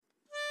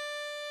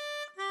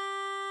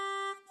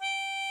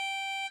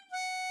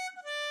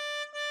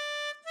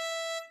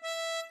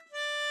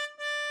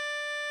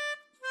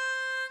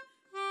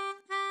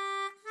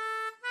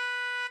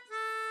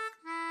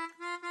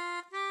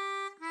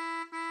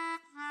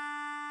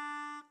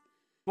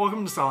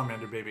Welcome to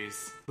Salamander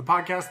Babies, the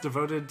podcast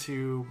devoted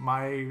to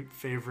my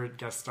favorite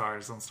guest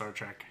stars on Star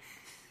Trek.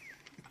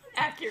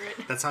 Accurate.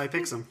 That's how he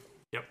picks them.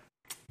 Yep.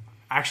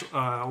 Actually,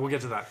 we'll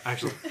get to that,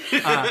 actually.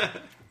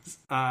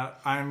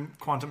 I'm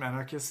Quantum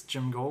Anarchist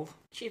Jim Gold.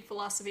 Chief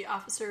Philosophy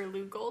Officer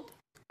Lou Gold.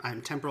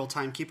 I'm Temporal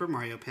Timekeeper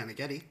Mario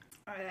Panaghetti.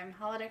 Alright, I'm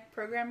Holodeck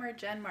Programmer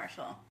Jen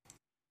Marshall.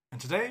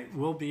 And today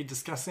we'll be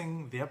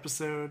discussing the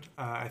episode,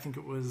 I think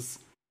it was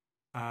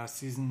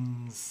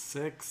Season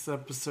 6,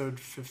 Episode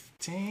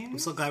 15. I'm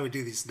so glad we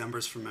do these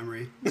numbers from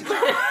memory.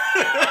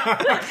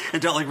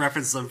 And don't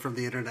reference them from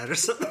the internet or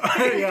something.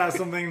 Yeah,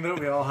 something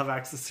that we all have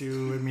access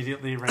to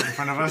immediately right in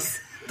front of us.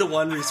 The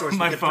one resource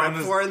My we get phone prepped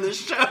is- for in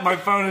this show. My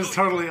phone is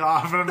totally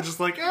off, and I'm just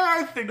like,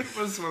 I think it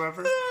was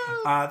whatever.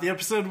 The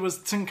episode was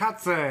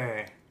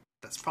Tenkatse.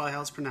 That's probably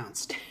how it's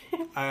pronounced.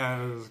 It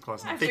was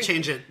close enough. They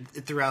change it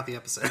throughout the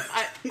episode.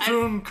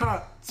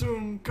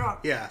 Tsunkat.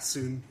 Yeah,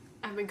 soon.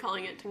 I've been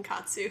calling it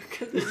Tonkatsu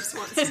because I just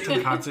want to.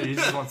 Tenkatse, you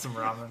just want some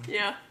ramen.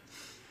 Yeah.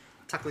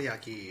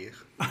 Takoyaki.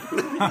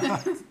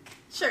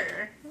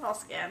 Sure, all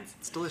scans.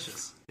 It's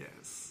delicious.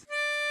 Yes.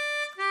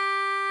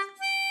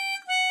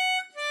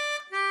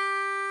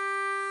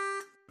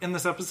 In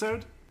this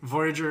episode,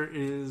 Voyager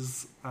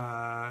is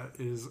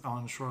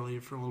on shore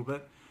leave for a little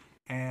bit,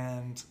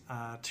 and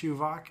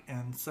Tuvok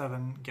and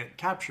Seven get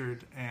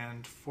captured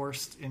and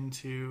forced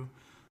into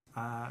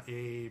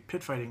a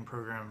pit fighting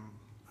program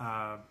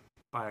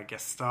by a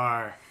guest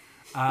star,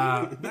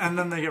 and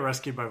then they get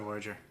rescued by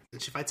Voyager.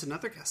 And she fights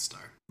another guest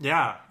star.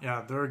 Yeah,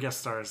 there are guest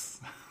stars.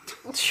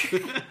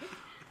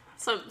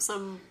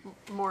 Some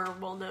more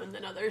well known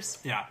than others.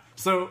 Yeah.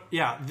 So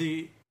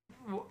I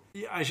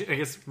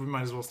guess we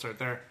might as well start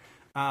there.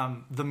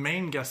 The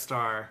main guest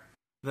star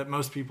that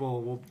most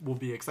people will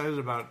be excited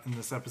about in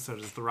this episode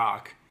is The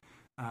Rock.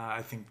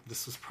 I think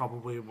this was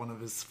probably one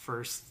of his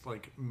first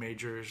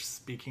major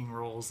speaking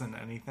roles in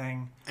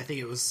anything. I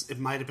think it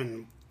might have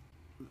been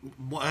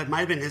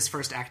his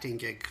first acting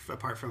gig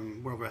apart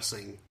from World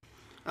Wrestling,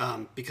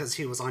 because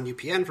he was on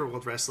UPN for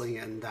World Wrestling,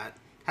 and that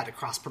had a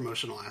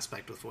cross-promotional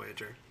aspect with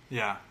Voyager.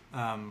 Yeah.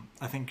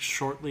 I think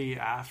shortly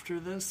after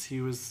this,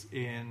 he was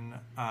in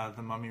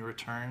The Mummy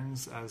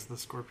Returns as the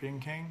Scorpion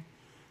King.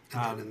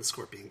 And then in The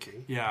Scorpion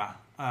King. Yeah.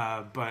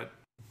 But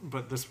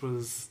this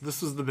was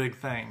the big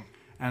thing.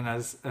 And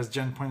as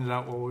Jen pointed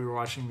out while we were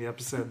watching the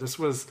episode, this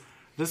was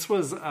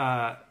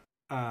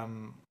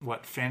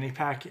fanny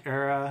pack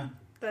era.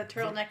 The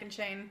turtleneck and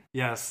chain.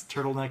 Yes,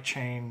 turtleneck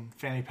chain,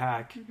 fanny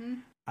pack.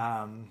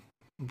 Mm-hmm.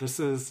 This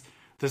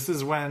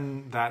is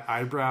when that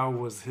eyebrow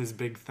was his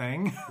big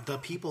thing. The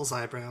people's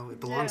eyebrow.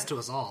 It belongs to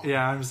us all.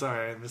 Yeah, I'm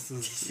sorry. This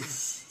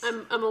is.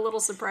 I'm a little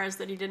surprised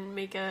that he didn't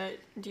make a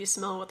 "Do you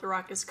smell what the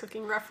Rock is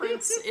cooking"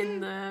 reference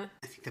in the.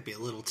 I think that'd be a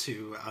little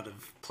too out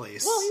of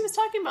place. Well, he was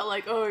talking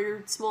about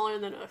you're smaller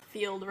than a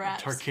field rat.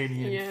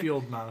 Tarkanian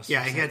field mouse.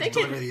 Yeah, he had to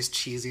deliver these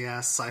cheesy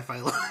ass sci-fi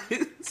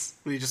lines.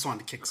 We just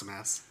wanted to kick some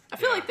ass. I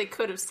feel like they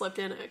could have slipped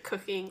in a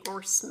cooking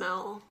or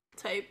smell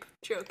type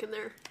joke in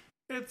there.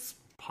 It's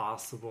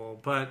possible,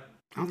 but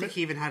I don't think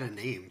he even had a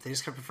name. They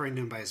just kept referring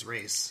to him by his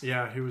race.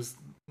 yeah, he was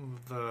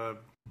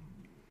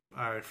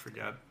I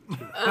forget.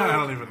 I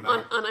don't even know.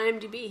 On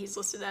IMDb, he's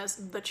listed as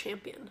the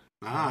champion.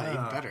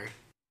 Even better.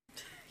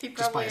 He by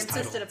probably his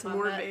insisted title. upon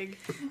More that. vague.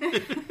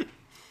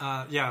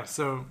 Yeah,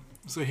 so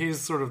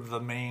he's sort of the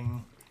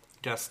main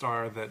guest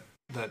star that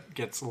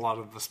gets a lot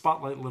of the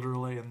spotlight,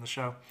 literally, in the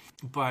show.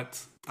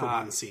 But For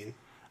one scene.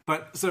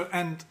 But so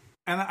and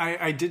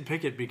I did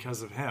pick it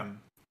because of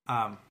him.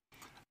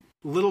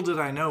 Little did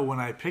I know when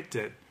I picked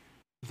it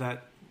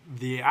that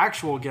the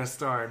actual guest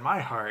star in my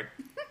heart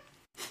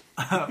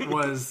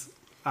was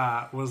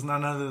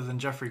none other than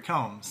Jeffrey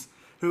Combs,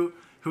 who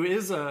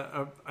is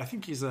I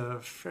think he's a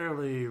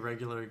fairly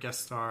regular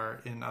guest star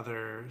in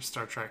other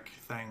Star Trek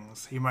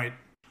things. He might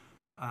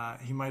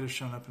have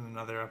shown up in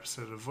another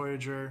episode of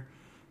Voyager,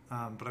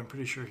 but I'm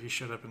pretty sure he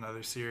showed up in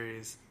other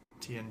series,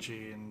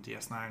 TNG and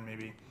DS9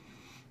 maybe.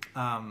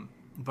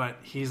 But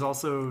he's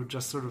also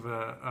just sort of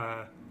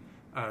a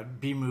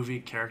B-movie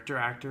character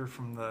actor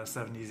from the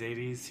 70s,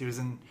 80s. He was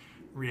in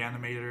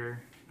Reanimator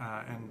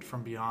and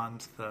From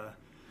Beyond, the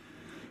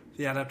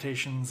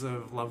adaptations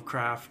of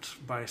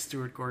Lovecraft by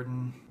Stuart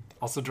Gordon.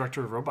 Also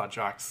director of Robot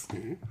Jox.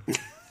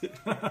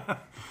 Mm-hmm.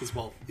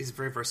 He's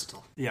very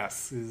versatile.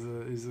 Yes, he's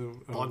a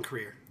Long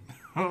career.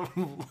 a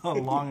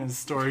long and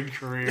storied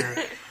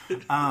career.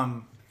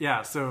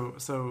 Yeah,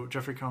 so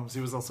Jeffrey Combs,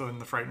 he was also in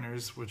The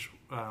Frighteners, which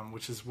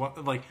is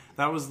what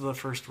that was the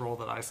first role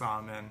that I saw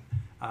him in,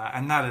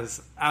 and that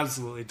is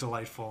absolutely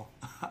delightful.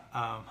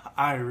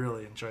 I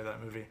really enjoy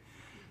that movie.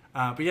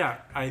 But yeah,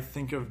 I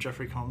think of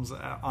Jeffrey Combs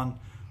on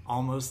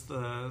almost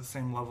the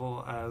same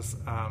level as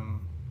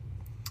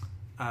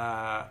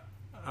Brad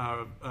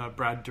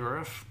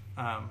Dourif,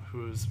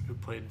 who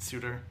played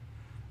Suitor.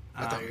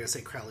 I thought you were going to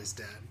say Crowley's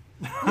dad.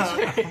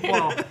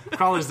 Well,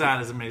 Crawler's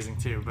dad is amazing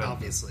too, but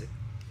Obviously.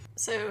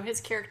 So his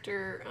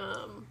character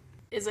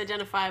is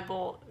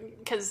identifiable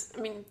because,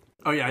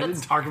 Oh yeah, I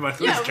didn't talk about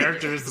those Yeah, we-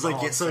 characters. It's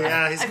like, so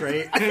yeah, he's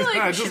great. I feel like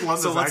I we just should, love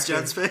So this what's actor.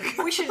 Jen's pick?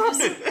 we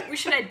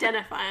should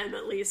identify him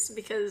at least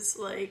because,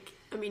 like,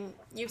 I mean,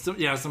 So,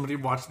 yeah, somebody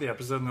watched the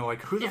episode and they're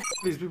like, "Who the f-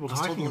 are these people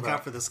Told to talking look out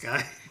about?" for this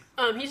guy.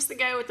 he's the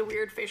guy with the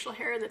weird facial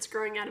hair that's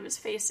growing out of his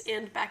face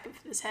and back of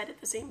his head at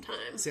the same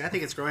time. See, I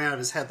think it's growing out of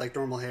his head like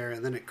normal hair,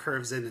 and then it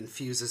curves in and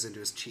fuses into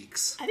his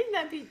cheeks. I think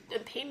that'd be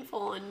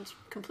painful and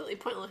completely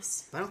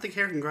pointless. I don't think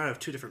hair can grow out of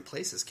two different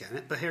places, can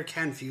it? But hair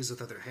can fuse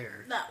with other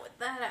hair. Not with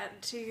that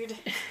attitude.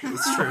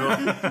 It's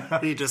true.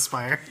 We need to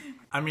aspire.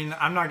 I mean,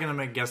 I'm not gonna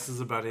make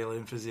guesses about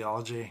alien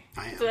physiology.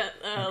 I am. But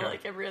Okay.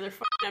 like every other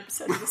fucking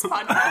episode of this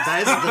podcast. That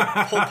is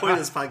the whole point of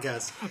this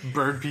podcast.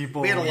 Bird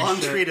people. We had a and long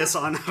shit. treatise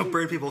on how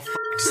bird people fucked.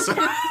 So.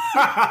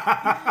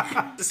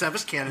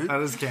 Established canon.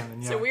 That is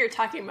canon. Yeah. So we are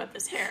talking about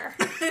this hair.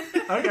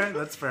 Okay,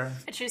 that's fair.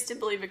 I choose to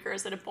believe it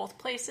grows out of both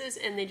places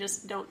and they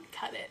just don't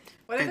cut it.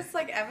 What if it's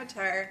like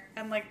Avatar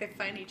and like they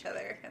find each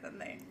other and then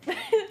they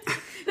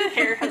The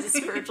hair has a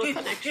spiritual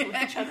connection with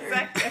each other.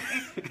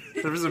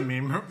 Exactly. There was a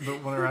meme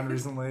that went around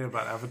recently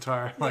about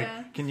Avatar. Like,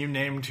 Yeah. can you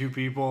name two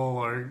people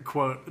or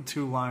quote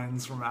two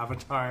lines from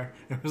Avatar?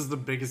 It was the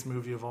biggest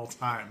movie of all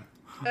time.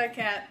 I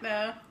can't.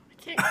 No.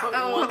 I can't quote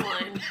Oh. one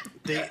line.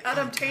 They,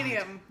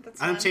 Adamtanium. That's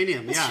fun.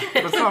 Unobtainium, yeah.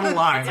 That's not a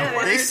line.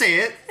 They say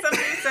it.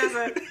 Somebody says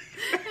it.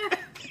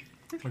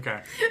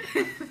 Okay.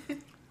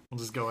 We'll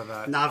just go with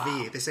that.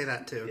 Navi. They say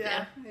that too.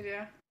 Yeah, they do.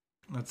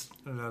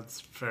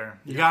 That's fair.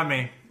 You got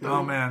me.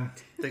 Oh man.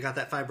 They got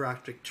that fiber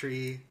optic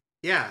tree.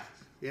 Yeah.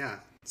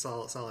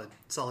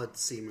 Solid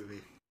C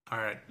movie. All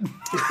right.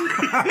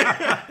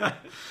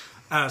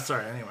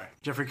 Sorry. Anyway,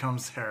 Jeffrey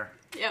Combs' hair.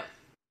 Yep.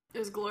 It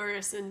was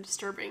glorious and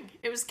disturbing.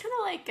 It was kind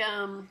of like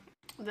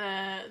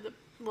the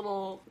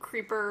little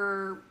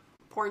creeper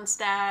porn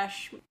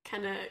stash,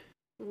 kind of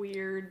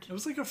weird. It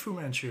was like a Fu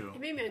Manchu. It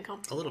made me A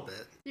uncomfortable. little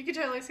bit. You could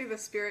totally see the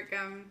spirit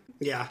gum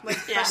Yeah. like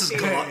Yeah. Just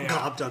puffy Yeah.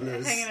 globbed on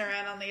those. hanging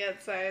around on the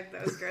outside.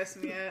 That was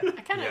grossing me out.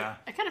 I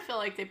kind of feel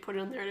like they put it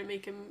in there to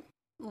make him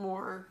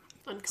more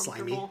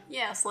uncomfortable.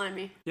 Yeah,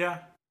 slimy. Yeah.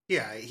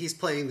 Yeah, he's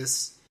playing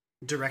this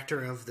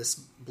director of this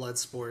blood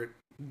sport.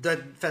 The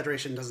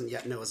Federation doesn't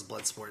yet know as a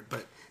blood sport,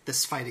 but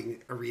this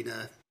fighting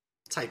arena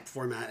type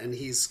format, and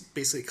he's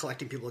basically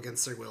collecting people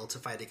against their will to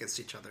fight against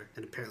each other.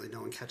 And apparently,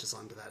 no one catches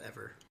on to that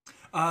ever.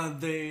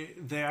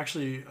 They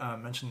actually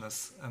mentioned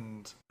this,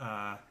 and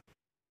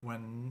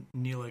when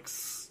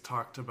Neelix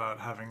talked about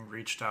having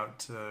reached out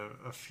to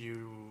a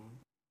few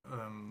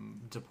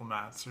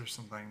diplomats or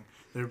something,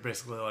 they were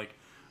basically like,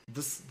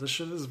 "This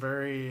shit is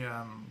very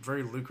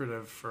very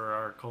lucrative for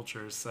our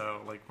culture,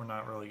 so like we're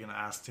not really going to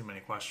ask too many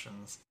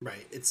questions."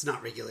 Right? It's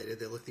not regulated.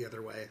 They look the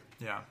other way.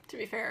 Yeah. To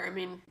be fair, I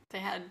mean, they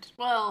had,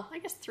 well, I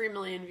guess 3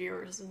 million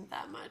viewers isn't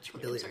that much.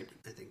 When it Billion, started-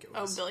 I think it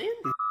Oh, was. billion?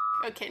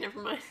 Okay, never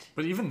mind.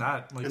 But even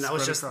that, like, And that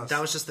was spread just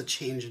across- the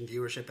change in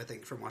viewership, I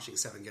think, from watching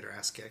Seven get her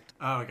ass kicked.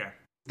 Oh, okay.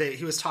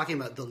 He was talking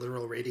about the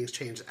literal ratings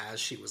change as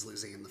she was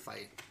losing in the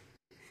fight.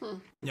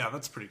 Yeah,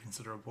 that's pretty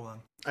considerable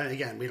then.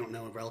 Again, we don't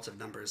know relative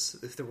numbers.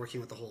 If they're working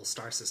with the whole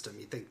star system,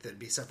 you'd think there'd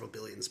be several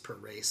billions per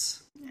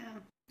race. Yeah,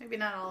 maybe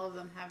not all of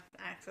them have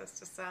access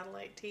to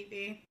satellite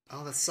TV.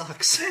 Oh, that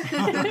sucks.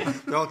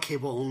 They're all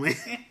cable only.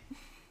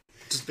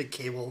 Just big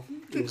cable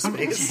in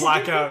space.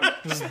 Blackout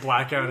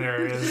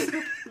areas.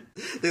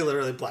 They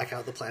literally black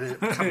out the planet,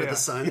 cover Yeah. the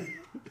sun.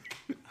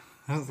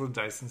 That's the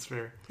Dyson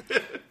sphere.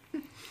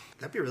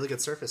 That'd be a really good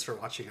surface for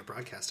watching a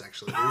broadcast,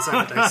 actually.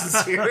 Inside the Dyson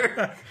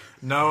sphere.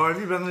 No, have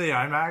you been to the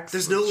IMAX?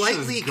 There's no That light shit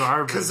is leak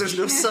garbage. because there's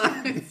no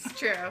sun. It's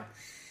true.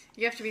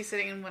 You have to be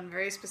sitting in one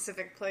very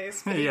specific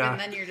place, but Yeah. even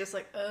then you're just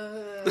like,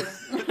 ugh.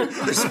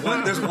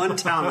 There's one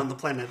town on the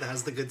planet that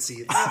has the good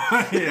seats.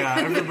 Yeah,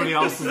 everybody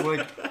else is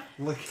like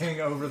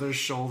looking over their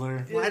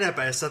shoulder. Why not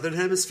buy a Southern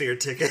Hemisphere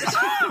ticket?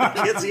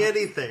 Can't see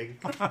anything.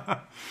 I'm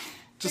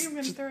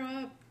gonna throw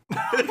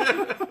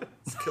up.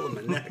 It's killing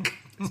my neck.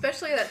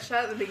 Especially that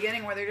shot at the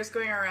beginning where they're just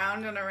going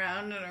around and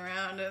around and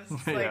around. It's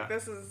just like, Yeah.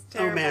 this is Oh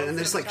terrible. man, and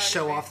they just like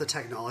show cinematography. off the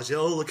technology.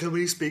 Oh, look how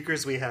many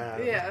speakers we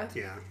have. Yeah.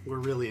 Yeah, we're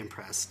really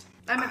impressed.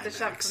 I meant the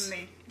shot IMAX. from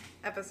the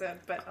episode,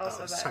 but Oh, I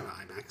also was that. talking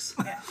about IMAX.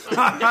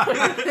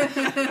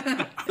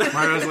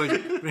 Mario's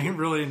like being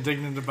really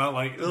indignant about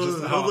like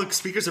just how, Oh, look,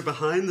 speakers are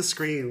behind the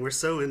screen. We're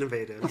so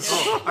innovative.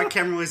 Oh, our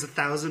camera weighs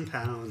 1,000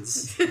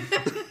 pounds.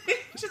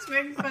 Just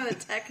making fun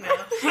of tech now.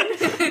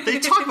 They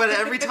talk about it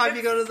every time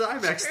you go to the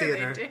IMAX Sure they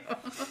theater. do.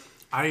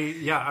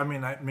 I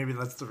mean maybe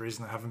that's the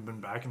reason I haven't been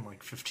back in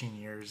like 15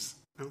 years.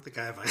 I don't think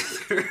I have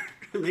either.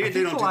 Maybe I they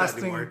think don't do that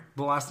anymore.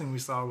 the last thing we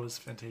saw was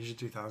Fantasia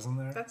 2000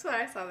 there. That's what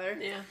I saw there.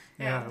 Yeah.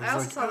 Yeah, it was I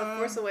also like, saw The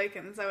Force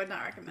Awakens. I would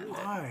not recommend it.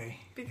 Why?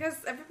 Because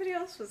everybody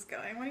else was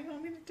going. What do you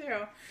want me to do?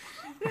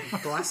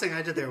 The last thing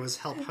I did there was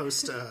help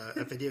host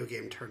a video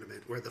game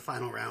tournament where the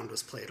final round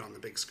was played on the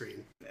big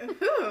screen.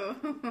 Ooh.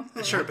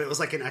 Sure, but it was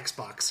like an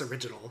Xbox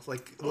original.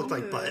 Like, it looked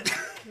like butt.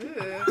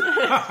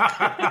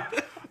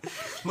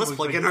 Let's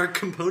plug in our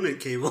component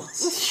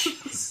cables.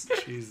 Jesus.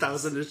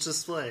 1,000-inch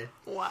display.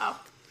 Wow.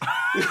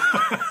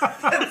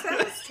 That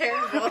sounds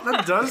terrible.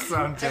 That does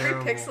sound Every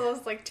terrible. pixel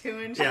is like 2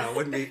 inches. Yeah,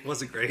 it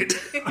wasn't great.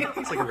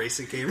 It's like a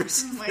racing game or Oh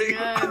something.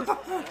 my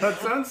god. That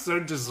sounds so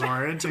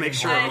disorienting. To make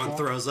sure everyone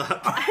throws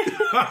up.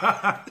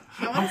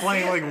 I'm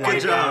playing like Good one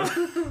job.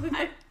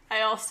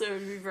 I also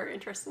would be very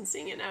interested in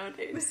seeing it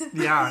nowadays.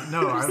 Yeah,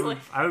 no, Just like-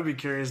 I would be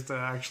curious to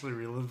actually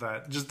relive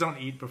that. Just don't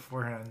eat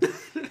beforehand.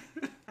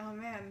 Oh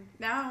man.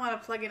 Now I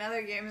want to plug in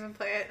other games and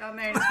play it on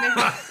there.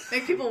 Just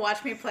make people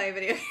watch me play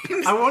video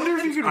games. I wonder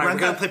if you could All right, we're rent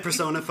gonna that. play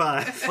Persona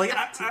 5. Like,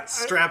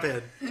 Strap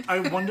in. I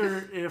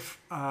wonder if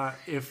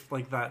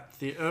like that.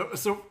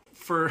 So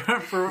for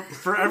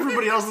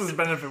everybody else's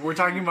benefit, we're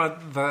talking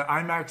about the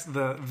IMAX,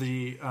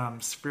 the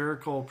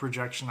spherical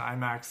projection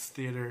IMAX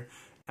theater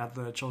at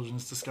the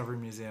Children's Discovery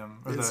Museum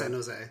In San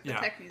Jose.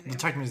 Tech Museum. The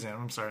Tech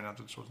Museum. I'm sorry, not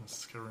the Children's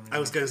Discovery Museum. I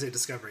was going to say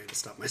Discovery to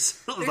stop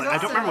myself. I was There's like, I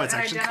also don't remember what it's an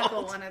actually identical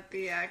called. one at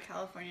the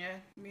California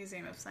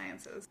Museum of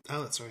Sciences.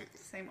 Oh, that's right.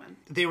 Same one.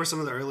 They were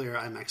some of the earlier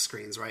IMAX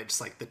screens, right?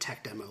 Just like the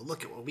tech demo.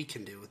 Look at what we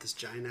can do with this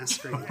giant ass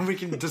screen. We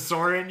can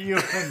disorient you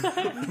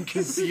and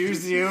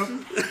confuse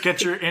you,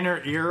 get your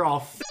inner ear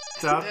all f***ed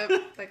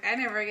up. Like, I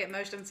never get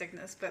motion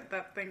sickness, but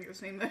that thing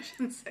gives me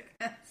motion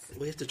sickness.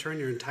 We have to turn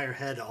your entire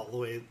head all the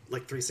way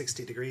like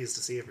 360 degrees to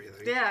see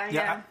everything. Yeah.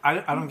 Yeah,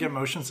 I don't get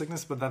motion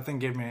sickness, but that thing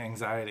gave me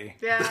anxiety.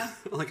 Yeah.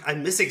 Like,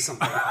 I'm missing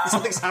something.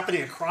 Something's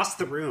happening across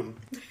the room.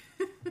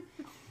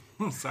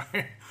 I'm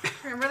sorry.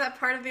 Remember that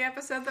part of the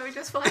episode that we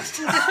just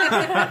watched?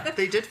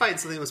 They did find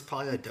something that was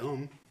probably a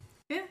dome.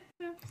 Yeah.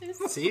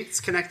 See? It's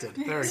connected.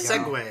 There we go.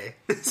 Segue.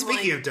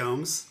 Speaking of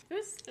domes,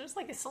 It was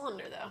like a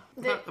cylinder though.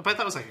 but I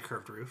thought it was like a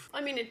curved roof.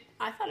 I mean,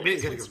 I thought it We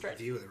was didn't one get a stretch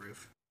good view of the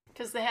roof.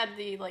 because they had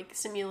the like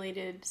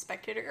simulated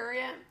spectator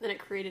area, then it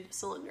created a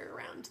cylinder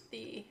around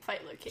the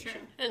fight location,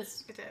 Sure. and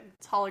It did.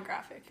 it's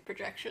holographic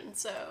projection.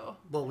 So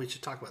Well, we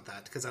should talk about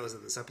that because that was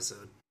in this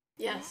episode.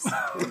 yes,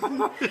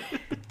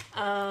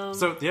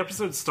 So the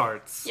episode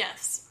starts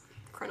yes,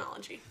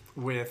 chronology.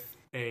 with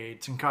a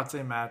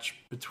Tenkatse match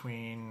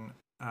between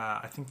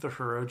I think the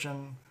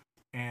Hirojin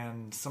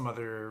and some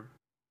other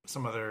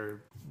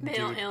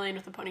Male dude. alien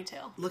with a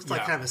ponytail. Looked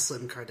like Yeah. kind of a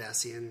slim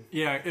Cardassian.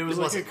 Yeah, it was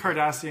It like a wasn't-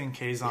 Cardassian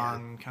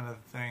Kazon kind of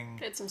thing.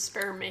 They had some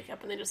spare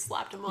makeup and they just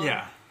slapped him on.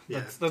 Yeah,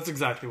 Yeah. that's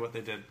exactly what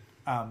they did.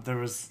 There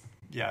was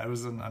it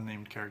was an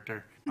unnamed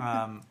character.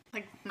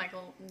 Like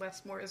Michael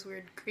Westmore's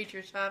weird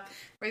creature shop,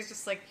 where he's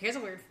just like, here's a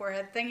weird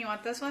forehead thing. You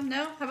want this one?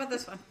 No? How about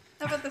this one?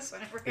 How about this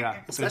one? Over Yeah.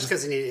 here. So Especially just-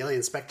 because you need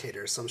alien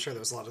spectators, so I'm sure there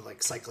was a lot of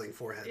like cycling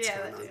foreheads Yeah,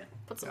 going that on. too.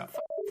 Put some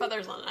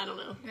feathers on it. I don't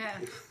know. Yeah.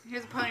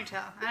 Here's a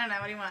ponytail. I don't know.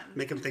 What do you want?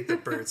 Make them think they're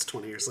birds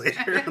 20 years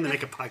later and they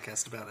make a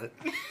podcast about it.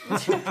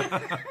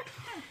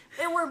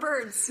 They were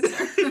birds.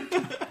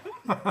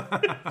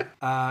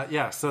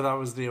 yeah, so that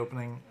was the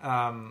opening.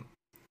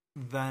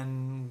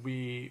 Then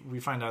we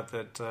find out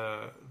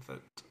that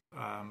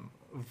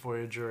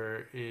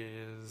Voyager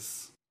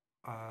is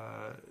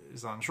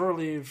on shore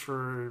leave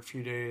for a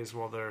few days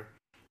while they're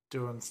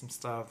doing some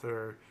stuff.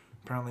 They're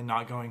apparently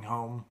not going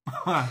home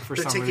for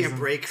They're some taking reason. a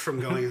break from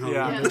going home.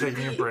 Yeah. They're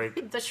taking a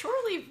break. The shore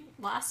leave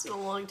lasted a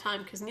long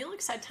time because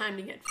Neelix had time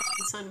to get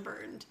fucking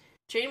sunburned.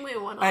 Janeway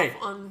went Hey,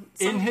 off on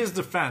in his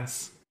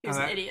defense, he was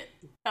and an I- idiot.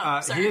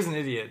 Oh, sorry. he is an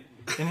idiot.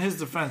 In his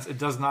defense, it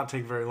does not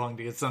take very long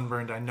to get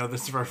sunburned. I know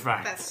this for a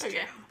fact. That's Okay.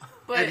 true.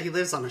 But And he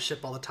lives on a ship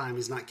all the time.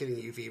 He's not getting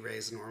UV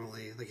rays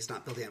normally. Like, he's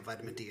not building up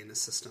vitamin D in his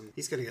system.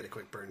 He's going to get a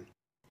quick burn.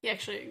 he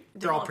actually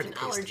They're all developed an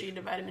pretty tasty. allergy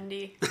to vitamin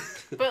D.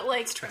 But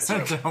like, tragic.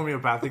 It's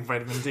homeopathic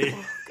vitamin D.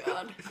 oh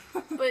god.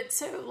 But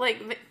so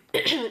like,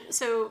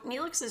 so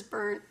Neelix is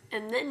burnt,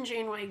 and then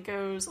Janeway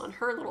goes on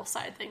her little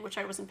side thing, which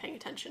I wasn't paying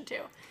attention to.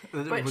 It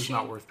But was she-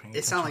 not worth paying It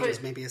attention. sounded like it But-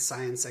 was maybe a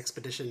science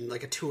expedition,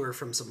 like a tour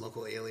from some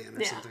local alien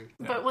or Yeah. something.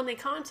 But when they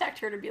contact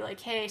her to be like,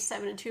 hey,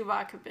 Seven and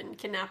Tuvok have been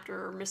kidnapped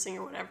or missing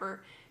or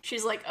whatever,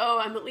 she's like, oh,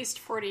 I'm at least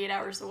 48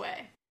 hours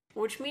away.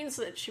 Which means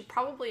that she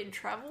probably had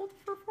traveled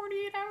for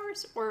 48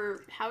 hours?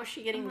 Or how is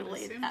she getting would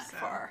delayed assume that so.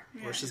 far?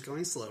 Yeah. Or she's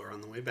going slower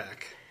on the way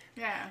back.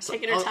 Yeah.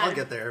 Taking her I'll time.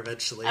 get there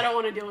eventually. I don't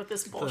want to deal with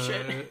this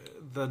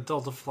bullshit. The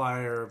Delta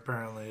Flyer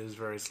apparently is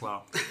very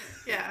slow.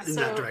 Yeah. in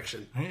so- that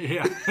direction.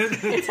 Yeah,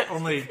 it's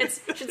only It's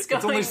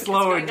going, only it's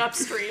slow going and-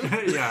 upstream.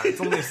 yeah, it's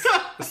only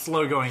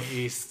slow going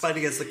east. Fight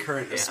against the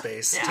current of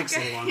space. Yeah. It takes a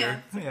little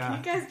longer. Yeah. Yeah,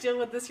 You guys deal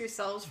with this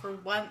yourselves for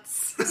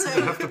once.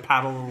 you have to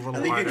paddle a I little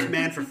think you harder.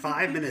 command for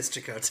 5 minutes,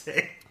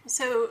 Chakotay.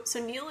 So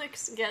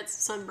Neelix gets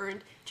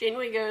sunburned.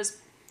 Janeway goes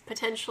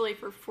potentially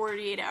for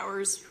 48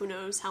 hours. Who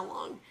knows how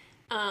long.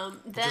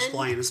 Then Just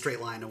flying in a straight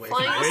line away from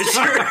Flying a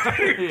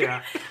Voyager.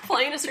 Yeah,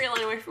 flying a straight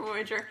line away from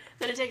Voyager.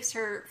 Then it takes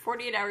her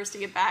 48 hours to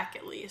get back,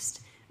 at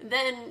least.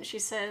 Then she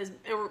says,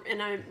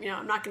 and I'm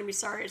not going to be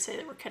sorry to say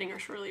that we're cutting our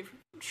shore leave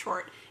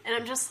short. And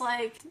I'm just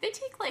like, did they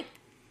take like,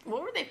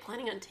 what were they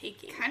planning on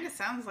taking? Kind of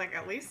sounds like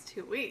at least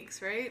 2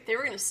 weeks, right? They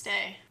were going to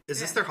stay. Is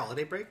this their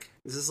holiday break?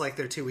 Is this like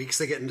their 2 weeks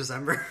they get in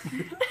December?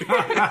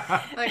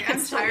 Like, I'm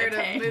Still tired get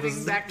of paid. moving this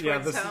is, back yeah,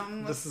 towards this,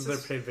 home. this is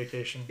Let's their paid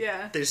vacation.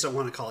 Yeah. They just don't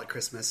want to call it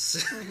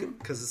Christmas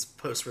because it's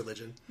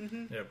post-religion.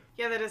 Yep.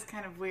 Yeah, that is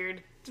kind of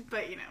weird.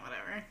 But,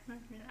 whatever. You're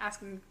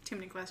asking too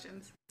many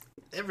questions.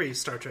 every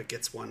Star Trek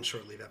gets one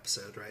short-lived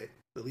episode, right?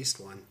 At least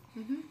one.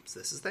 Mm-hmm. So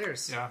this is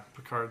theirs. Yeah,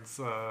 Picard's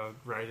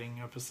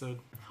writing episode.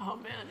 Oh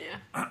man, yeah.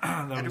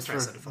 That was for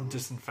Enterprise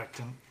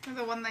disinfectant. Or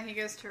the one that he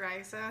goes to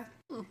Risa.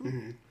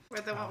 Mm-hmm. Or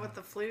the one with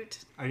the flute.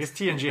 I guess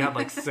TNG had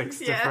like 6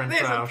 Yeah, different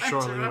there's a bunch of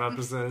short-lived them.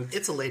 episodes.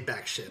 It's a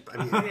laid-back ship. I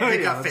mean, they Yeah,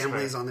 got that's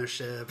families fair. on their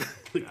ship.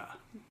 Yeah.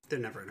 They're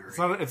never in a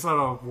hurry. It's not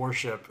a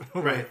warship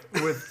Right.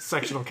 with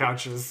sectional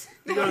couches.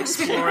 We go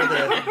explore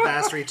the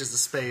vast reaches of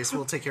space.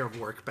 We'll take care of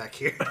work back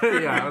here.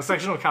 Yeah,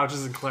 sectional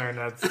couches and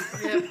clarinets.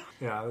 Yep.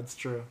 Yeah, that's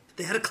true.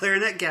 They had a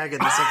clarinet gag in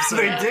this episode.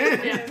 They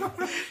did. Yeah.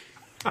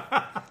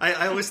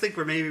 I always think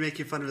we're maybe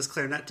making fun of his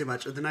clarinet too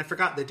much, and then I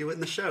forgot they do it in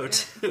the show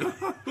too.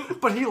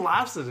 But he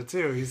laughs at it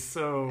too. He's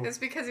so It's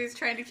because he's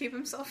trying to keep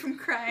himself from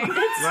crying.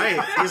 Right?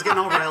 He's getting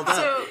all riled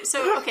up.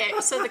 So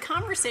the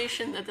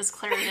conversation that this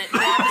clarinet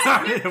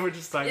has yeah, we're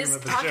just talking is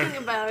about the talking show.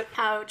 about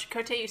how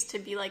Chakotay used to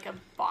be like a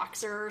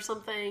boxer or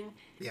something,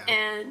 Yeah.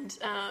 and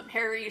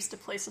Harry used to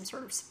play some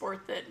sort of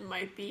sport that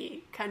might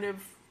be kind of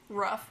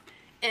rough.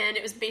 And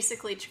it was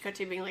basically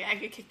Chakotay being like, I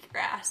could kick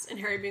your ass. And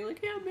Harry being like,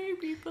 yeah,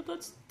 maybe, but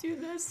let's do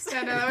this.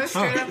 Yeah, no, that was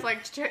straight up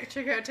like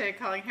Chakotay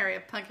calling Harry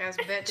a punk ass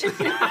bitch. He's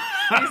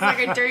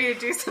like, I dare you to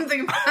do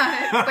something about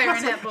it,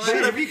 clarinet boy.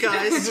 Shut up, you He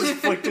guys. just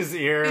flicked his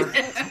ear.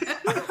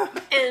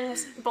 And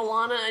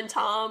B'Elanna and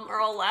Tom are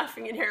all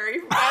laughing at Harry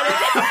about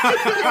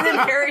it. And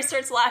then Harry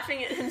starts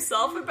laughing at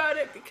himself about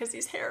it because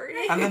he's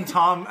Harry. And then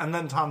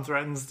Tom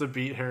threatens to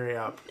beat Harry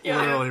up. Yeah.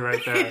 Literally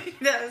right there. He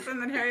does,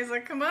 and then Harry's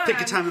like, come on.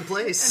 Pick a time and And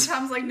place.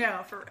 Tom's like,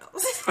 no, for real.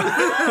 This is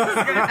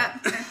gonna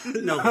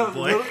happen. No, good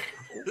boy.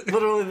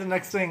 Literally the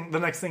next thing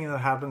that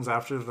happens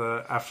after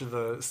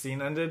the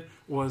scene ended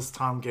was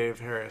Tom gave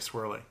Harry a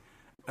swirly.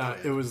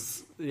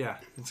 It's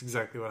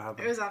exactly what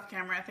happened. It was off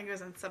camera. I think it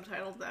was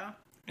unsobtitled, though.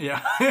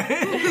 Yeah. Yeah,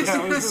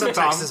 it was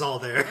Subtext is all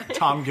there.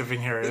 Tom giving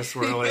Harry a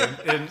swirly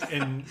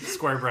in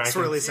square brackets.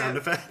 Swirly sound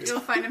effect. You'll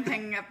find him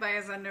hanging up by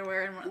his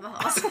underwear in one of the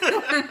halls.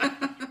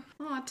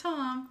 Oh,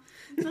 Tom.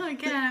 Not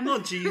again. Oh,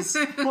 jeez.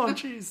 Oh,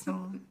 jeez.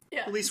 Tom.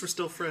 Yeah. At least we're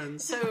still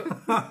friends.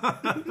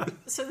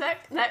 So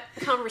that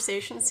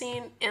conversation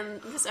scene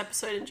and this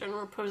episode in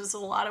general poses a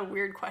lot of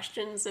weird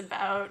questions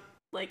about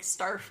like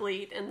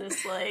Starfleet and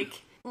this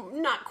like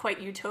not quite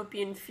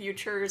utopian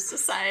future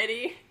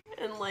society.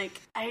 And like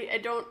I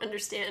don't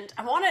understand.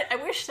 I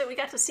wish that we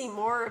got to see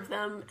more of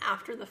them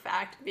after the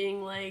fact,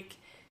 being like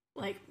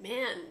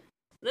man,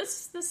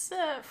 this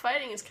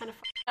fighting is kind of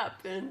fucked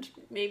up, and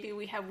maybe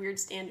we have weird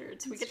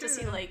standards. We get to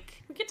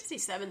see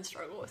Seven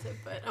struggle with it,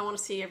 but I want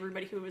to see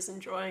everybody who was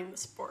enjoying the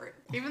sport.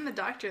 Even the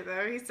doctor,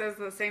 though, he says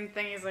the same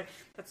thing. He's like,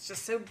 that's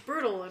just so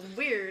brutal and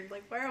weird.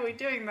 Like, why are we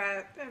doing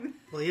that? And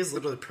Well, he is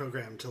literally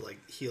programmed to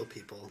like heal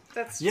people.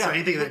 that's Yeah. So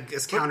anything that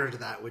is counter to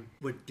that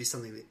would be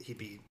something that he'd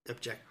be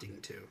objecting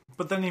to.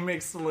 But then he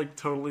makes the like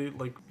totally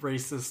like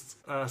racist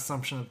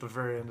assumption at the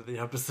very end of the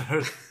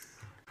episode.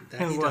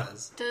 That he What?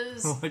 does.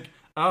 Does Like,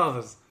 oh,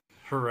 this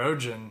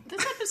Hirogen.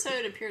 this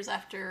episode appears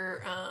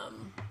after?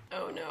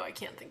 Oh no, I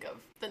can't think of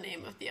the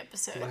name of the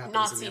episode. What happens in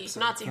Nazi the episode?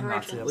 Nazi The Nazi Hirogen.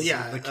 episode, Well,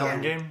 yeah, the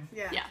killing game.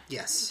 yeah. Yeah,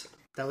 Yes.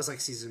 That was like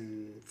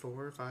season 4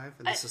 or 5,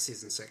 and this was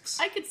season 6.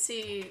 I could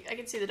see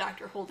the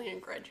Doctor holding a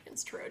grudge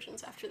against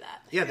Trojans after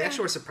that. Yeah, they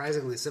actually were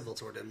surprisingly civil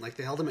toward him. Like,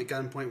 they held him at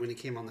gunpoint when he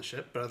came on the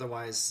ship, but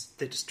otherwise,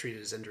 they just treated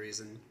his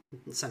injuries and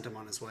sent him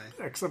on his way.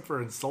 Except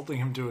for insulting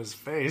him to his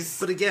face.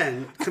 But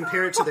again,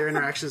 compare it to their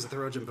interactions with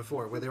Hirogen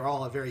before, where they were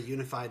all a very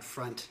unified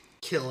front,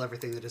 kill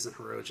everything that isn't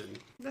Hirogen.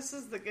 This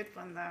is the good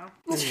one, though.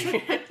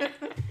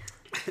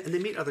 And they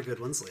meet other good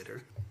ones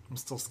later. I'm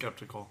still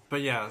skeptical.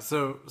 But yeah,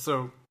 so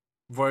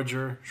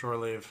Voyager, shore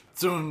leave.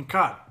 Soon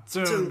cut.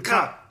 Soon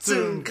cut.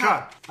 Soon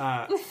cut.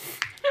 Yeah.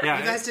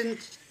 You guys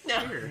didn't No.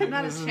 hear. I'm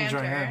not a This is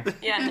enjoying chanter.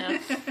 that. Yeah, no.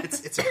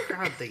 It's a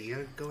crowd thing. You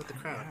gotta go with the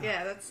crowd.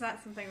 Yeah, that's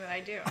not something that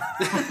I do.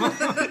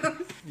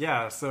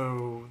 Yeah,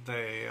 so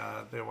they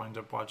wind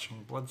up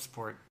watching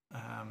Bloodsport.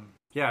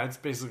 Yeah, it's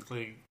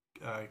basically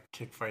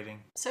kick fighting.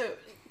 So,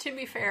 to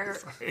be fair,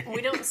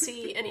 we don't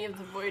see any of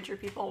the Voyager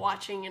people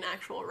watching an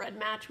actual red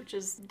match, which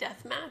is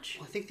death match.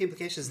 Well, I think the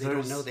implication is they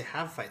There's- don't know they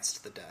have fights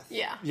to the death.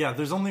 Yeah. Yeah,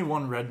 there's only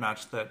one red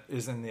match that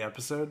is in the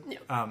episode.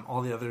 Yep.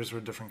 All the others were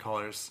different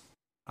colors.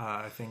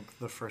 I think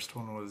the first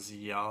one was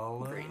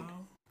yellow.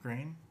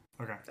 Green?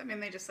 Okay. I mean,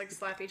 they just like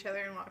slap each other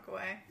and walk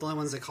away. The only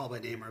ones they call by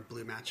name are a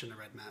blue match and a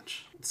red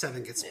match.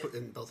 Seven gets put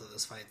in both of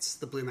those fights.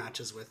 The blue match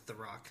is with The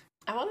Rock.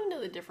 I want to know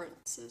the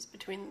differences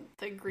between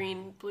the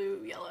green,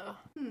 blue, yellow.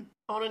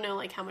 I want to know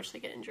like how much they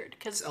get injured, It's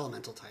because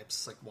elemental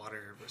types, like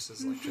water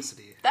versus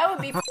electricity. that would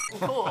be f***ing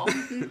cool.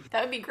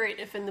 That would be great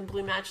if in the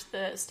blue match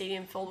the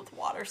stadium filled with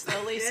water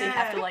slowly, so you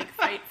have to Yeah. like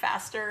fight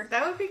faster.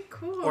 That would be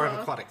cool. Or have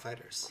aquatic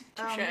fighters.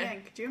 Oh, Touche.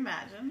 man, could you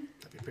imagine?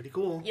 That'd be pretty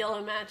cool.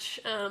 Yellow match,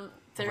 Like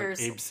there's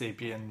Abe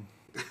Sapien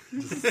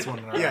just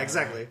swimming around. Yeah,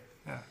 exactly.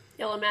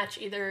 yellow match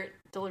either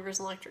delivers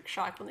an electric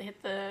shock when they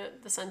hit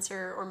the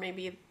sensor, or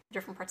maybe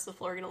different parts of the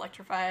floor get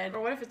electrified. Or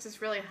what if it's just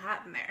really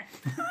hot in there?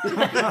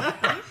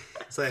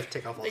 So they have to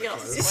take off all They their get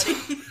all clothes.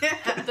 sweaty.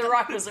 The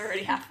Rock was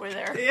already halfway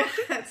there. Yeah,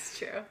 that's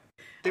true.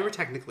 They were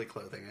technically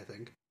clothing, I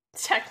think.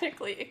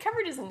 Technically, it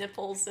covered his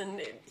nipples,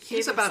 and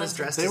He's about as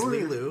dressed as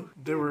Lilu.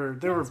 They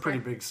were pretty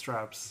big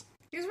straps.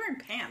 He was wearing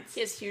pants.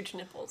 He has huge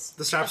nipples.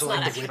 The straps are That's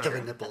like not the width actually of a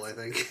true. nipple, I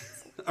think.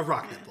 A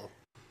rock nipple.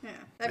 Yeah.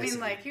 I mean,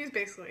 Basically. like, he was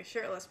basically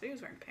shirtless, but he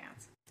was wearing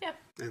pants. Yeah.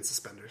 And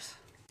suspenders.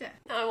 Yeah.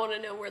 Now I want to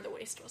know where the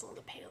waist was on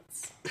the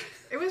pants.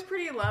 It was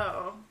pretty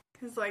low.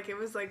 Because, like, it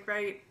was, like,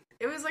 right...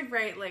 It was, like,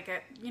 right, like,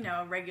 at, you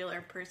know, a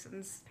regular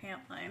person's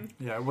pant line.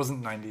 Yeah, it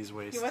wasn't 90s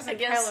waist. He wasn't I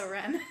guess- Kylo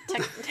Ren.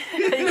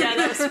 Yeah,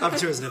 that was. Up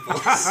to his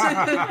nipples.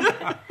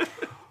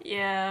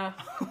 Yeah.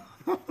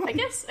 I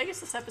guess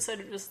this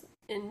episode was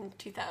in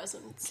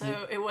 2000,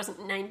 so it wasn't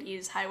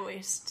 90s high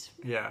waist.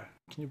 Yeah.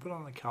 Can you put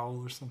on a cowl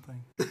or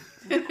something? This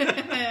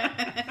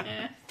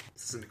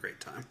isn't a great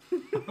time.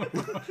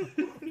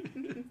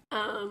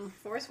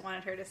 Force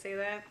wanted her to say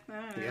that. I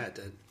don't know. Yeah, it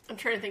did. I'm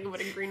trying to think of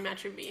what a green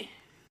match would be.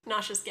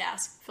 Nauseous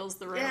gas fills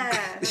the room.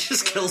 Yeah. It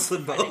just kills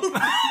them both.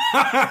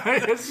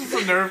 It's just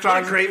a nerve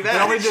talk. great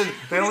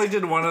They only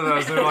did one of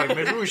those. They're like,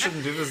 maybe we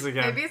shouldn't do this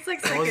again. Maybe it's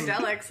like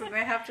psychedelics and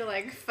they have to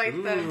like fight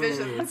the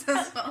visions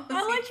as well as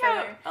I like each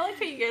how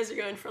other. you guys are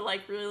going for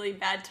like really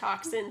bad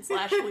toxin /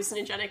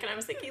 hallucinogenic, and I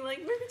was thinking like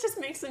maybe it just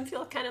makes them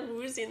feel kind of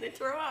woozy and they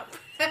throw up.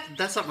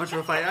 That's not much of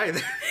a fight either.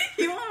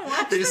 You want to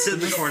watch They just sit in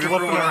the corner for a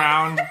Flipping while.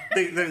 around.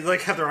 They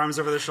like have their arms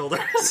over their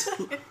shoulders.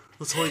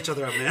 Let's hold each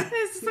other up, man.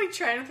 It's just like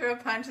trying to throw a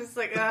punch. It's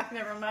like,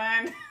 never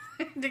mind.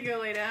 To go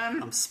lay down.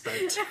 I'm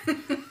spent.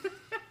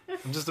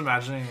 I'm just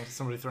imagining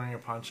somebody throwing a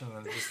punch and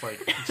then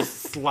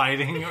just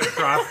sliding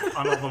across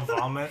on all the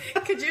vomit.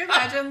 Could you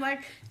imagine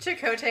like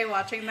Chakotay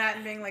watching that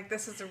and being like,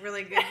 "This is a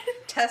really good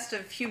test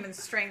of human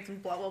strength,"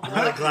 and blah blah I'm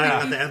blah. really glad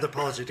I got the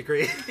anthropology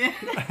degree.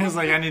 It's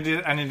like I need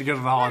to go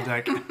to the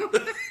holodeck.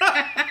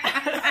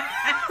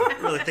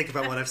 Really think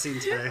about what I've seen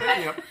today.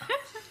 Yep.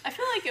 I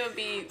feel like it would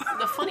be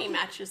the funny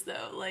matches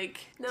though.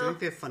 Like Do you no think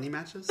they have funny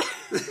matches?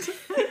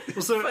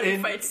 Well, so funny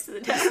in fights to the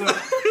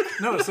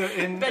death. so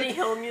in Benny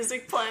Hill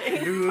music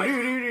playing.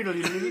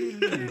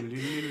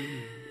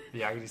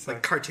 the agony side.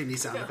 Like cartoony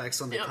sound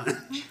effects when they Yeah.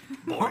 punch.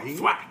 Boring.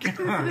 Thwack.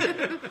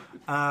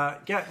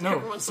 Yeah, no.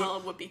 Every once in a while, a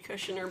whoopee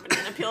cushion or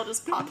banana peel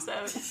just pops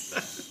out.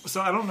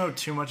 So I don't know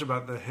too much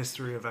about the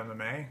history of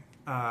MMA,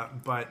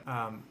 but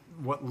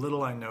what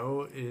little I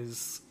know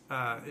is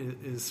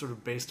sort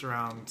of based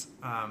around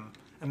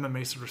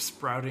MMA sort of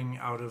sprouting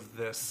out of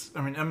this.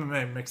 I mean,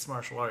 MMA, mixed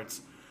martial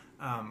arts.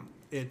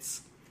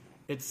 It's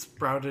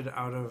sprouted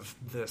out of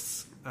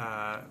this.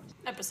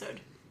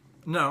 Episode.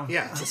 No,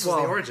 Yeah, this was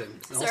well, the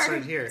origin. It all Sorry.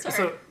 started here. Sorry.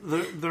 So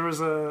there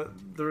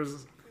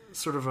was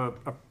sort of a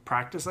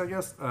practice, I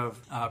guess, of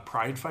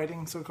pride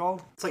fighting, so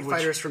called. It's like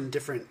fighters from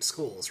different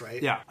schools,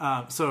 right?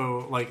 Yeah.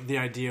 So like the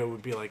idea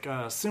would be like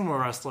a sumo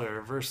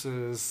wrestler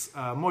versus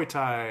a Muay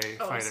Thai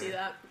Oh, I fighter. see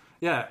that.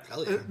 Yeah,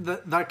 Hell yeah.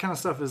 that kind of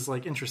stuff is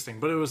like interesting,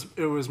 but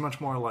it was much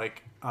more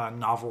like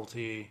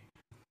novelty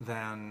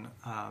than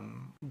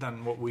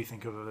what we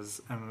think of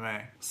as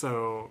MMA.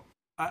 So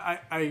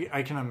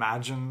I can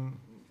imagine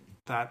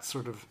that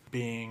sort of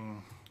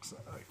being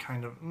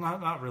kind of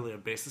not really a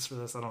basis for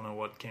this. I don't know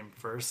what came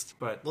first,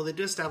 but Well, they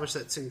do establish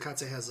that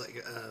Tsunkatsu has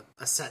like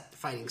a set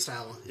fighting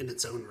style in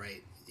its own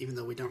right, even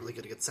though we don't really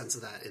get a good sense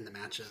of that in the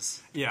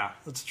matches. yeah,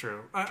 that's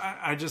true.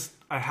 I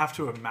have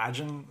to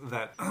imagine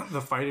that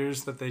the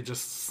fighters that they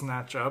just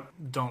snatch up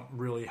don't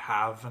really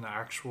have an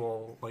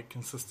actual like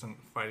consistent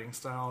fighting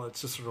style.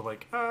 It's just sort of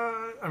like,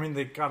 I mean,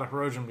 they got a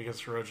Hirojin because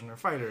Hirojin are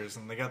fighters,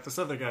 and they got this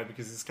other guy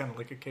because he's kind of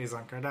like a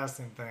Kazan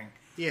Cardassian thing.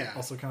 Yeah.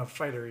 Also kind of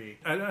fightery.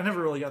 I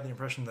never really got the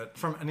impression that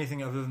from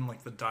anything other than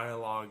like the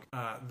dialogue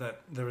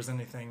that there was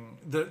anything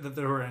that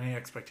there were any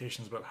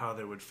expectations about how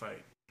they would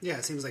fight. Yeah,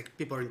 it seems like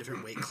people are in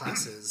different weight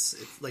classes.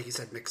 It's, like you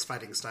said, mixed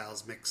fighting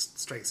styles, mixed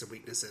strengths and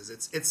weaknesses.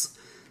 It's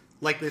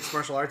like mixed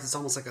martial arts. It's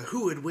almost like a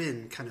who would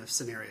win kind of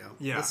scenario.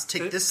 Yeah. Let's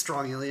take this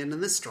strong alien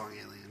and this strong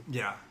alien.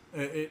 Yeah.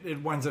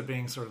 It winds up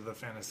being sort of the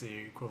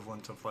fantasy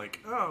equivalent of like,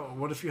 oh,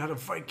 what if you had a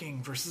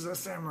Viking versus a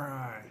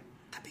samurai?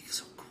 That'd be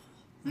so cool.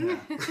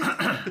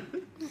 Yeah.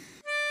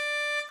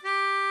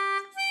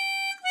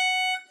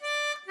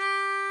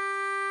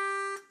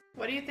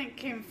 What do you think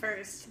came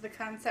first, the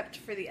concept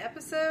for the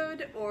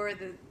episode or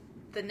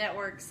the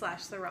network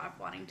 / The Rock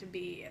wanting to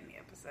be in the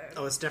episode?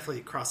 Oh, it's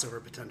definitely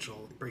crossover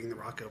potential, bringing The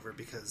Rock over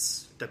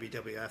because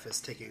WWF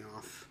is taking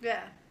off.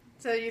 Yeah.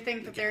 So you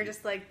think that they're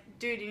just like,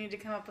 dude, you need to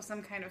come up with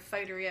some kind of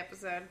fightery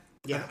episode?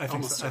 Yeah, I think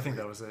almost so. I think certainly.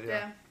 that was it. Yeah.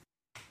 Yeah.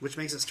 Which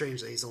makes it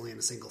strange that he's only in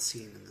a single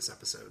scene in this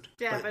episode.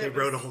 Yeah, but but they it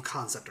wrote was- a whole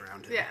concept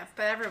around him. Yeah,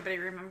 but everybody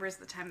remembers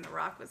the time The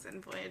Rock was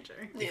in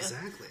Voyager. Yeah.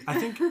 Exactly. I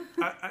think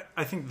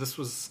I think this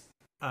was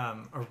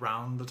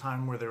around the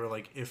time where they were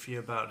like iffy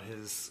about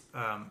his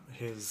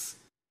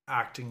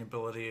acting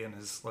ability and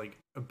his like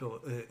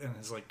ability and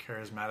his like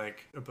charismatic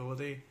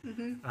ability.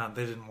 Mm-hmm.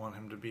 They didn't want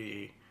him to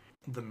be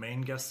the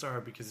main guest star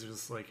because he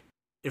was like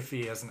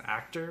iffy as an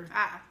actor.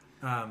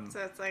 So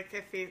it's like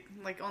if he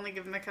like only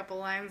give him a couple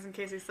lines in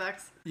case he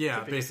sucks.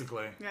 Yeah,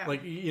 basically. Yeah.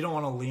 Like you don't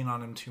want to lean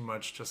on him too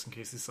much just in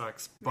case he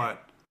sucks.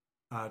 But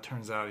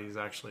turns out he's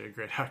actually a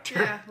great actor.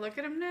 Yeah, look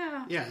at him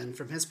now. Yeah, and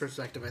from his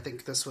perspective, I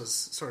think this was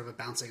sort of a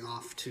bouncing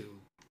off to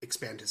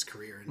expand his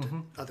career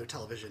into other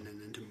television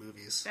and into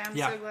movies. I'm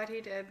Yeah. so glad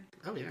he did.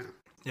 Oh yeah.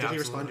 Yeah, Did he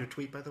respond to absolutely. your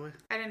tweet, by the way?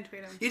 I didn't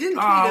tweet him. You didn't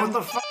tweet Oh, him. what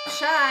the fuck?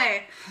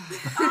 Shy.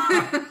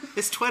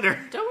 It's Twitter.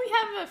 Don't we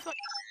have a?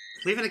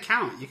 Leave an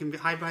account. You can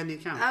hide behind the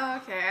account. Oh,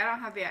 okay. I don't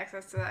have the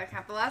access to that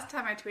account. The last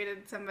time I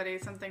tweeted somebody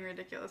something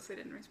ridiculous, they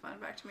didn't respond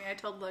back to me. I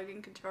told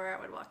Logan Couture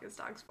I would walk his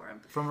dogs for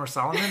him. From our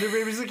Salamander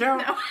Babies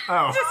account? No.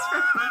 Oh. Just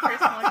from my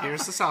personal account.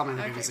 Here's the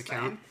Salamander Okay, Babies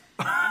fine.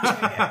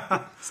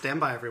 account. Stand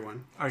by,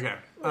 everyone. Okay.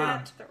 We're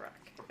not to the rock.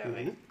 That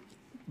way.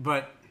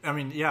 But I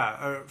mean,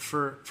 yeah,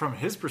 from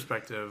his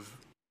perspective,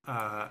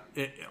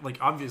 like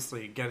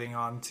obviously getting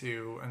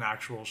onto an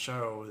actual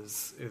show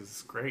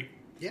is great.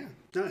 Yeah,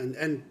 no,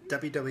 and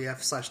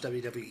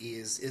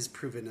WWF/WWE is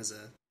proven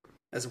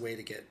as a way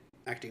to get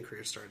acting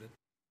careers started.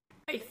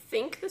 I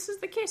think this is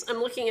the case. I'm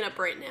looking it up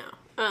right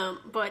now.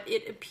 But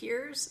it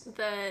appears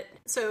that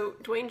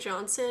Dwayne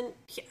Johnson,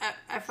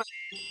 I fucking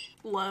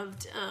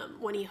loved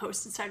when he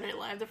hosted Saturday Night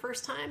Live the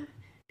first time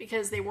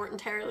because they weren't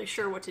entirely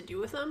sure what to do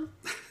with him.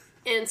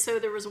 And so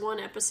there was one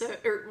episode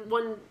or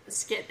one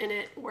skit in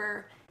it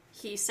where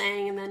he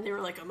sang, and then they were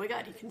like, "Oh my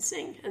god, he can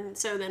sing!" And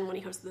so then when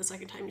he hosted the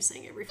second time, he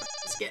sang every fucking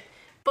skit.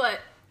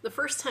 But the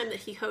first time that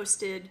he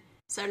hosted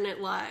Saturday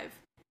Night Live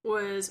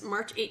was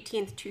March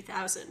 18th,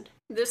 2000.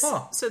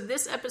 So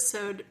this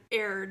episode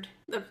aired,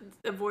 the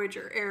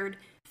Voyager aired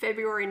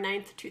February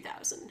 9th,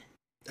 2000.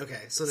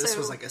 Okay, so this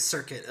was like a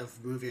circuit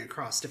of moving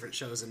across different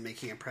shows and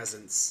making a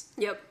presence.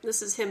 Yep,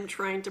 this is him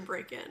trying to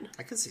break in.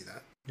 I could see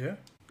that. Yeah.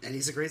 And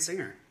he's a great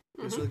singer.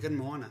 He was really good in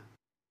Moana.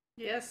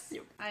 Yes,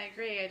 Yep. I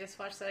agree. I just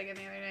watched that again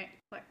the other night.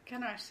 What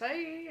can I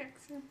say?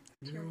 Excellent.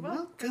 You're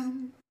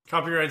welcome.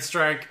 Copyright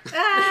strike.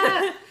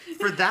 Ah!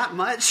 For that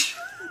much?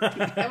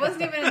 I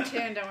wasn't even in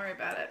tune. Don't worry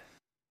about it.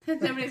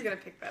 Nobody's gonna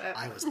pick that up.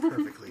 I was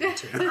perfectly in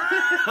tune.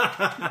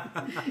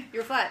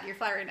 You're flat. You're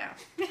flat right now.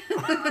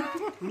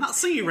 I'm not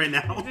singing right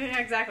now. Yeah,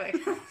 exactly.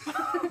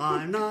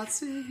 I'm not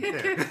singing.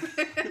 There.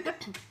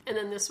 And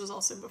then this was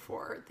also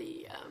before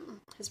the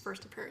his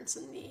first appearance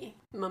in the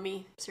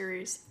Mummy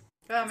series,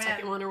 Oh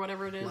second man, one or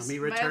whatever it is. Mummy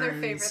my other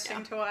Returns. favorite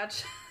thing to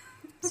watch.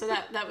 So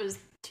that was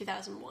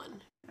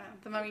 2001.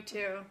 The Mummy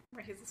 2,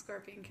 where he's the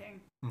Scorpion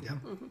King. Yep.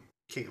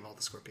 King of all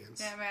the scorpions.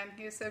 Yeah, man,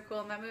 he was so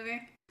cool in that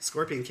movie.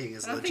 Scorpion King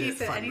is I don't think legit he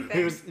said fun anything. movie.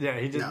 He was, yeah,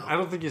 he did. No. I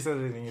don't think he said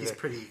anything either. He's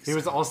pretty He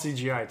was silent. all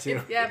CGI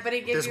too. Yeah, but he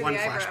gave There's you one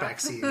the eyebrow. flashback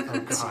scene of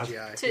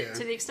CGI.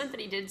 To the extent that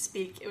he did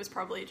speak, it was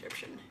probably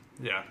Egyptian.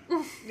 Yeah.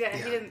 Yeah, Yeah.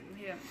 he didn't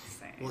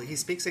say. Well, he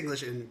speaks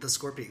English in The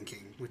Scorpion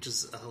King, which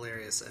is a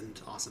hilarious and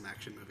awesome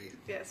action movie.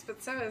 Yes,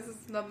 but so is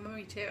the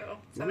Mummy 2.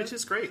 So Mummy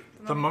is great.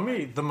 The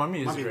Mummy is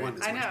Mummy great. 1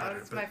 is I much know, better.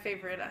 it's but my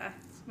favorite.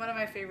 It's one of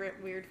my favorite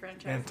weird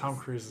franchises. And Tom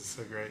Cruise is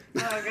so great.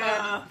 Oh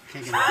god.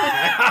 Can't get enough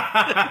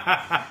of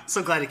that.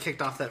 So glad he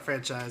kicked off that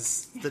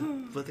franchise.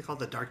 What they call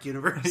the Dark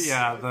Universe.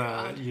 Yeah,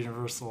 the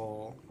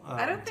Universal.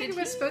 I don't think Did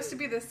it was he- supposed to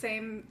be the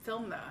same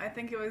film though. I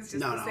think it was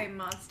just No, the no. same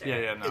monster.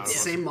 Yeah, no. It's the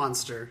same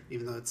monster,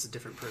 even though it's a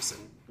different person.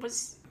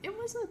 It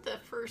wasn't the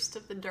first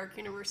of the Dark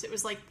Universe. It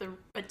was like the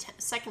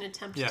second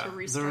attempt Yeah, to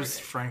restart there was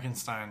it.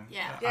 Frankenstein.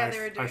 Yeah. Yeah, they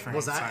were doing that.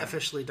 Was that Frankenstein.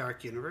 officially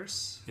Dark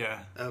Universe? Yeah.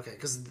 Okay,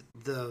 because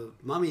the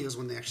Mummy was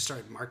when they actually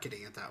started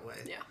marketing it that way.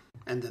 Yeah.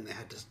 And then they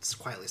had to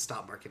quietly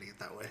stop marketing it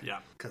that way. Yeah.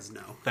 Because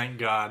no. Thank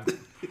God.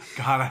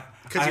 God.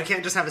 Because you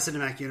can't just have a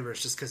cinematic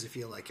universe just because you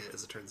feel like it,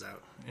 as it turns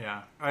out.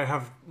 Yeah, I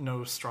have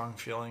no strong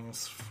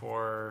feelings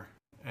for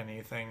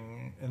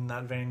anything in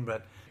that vein,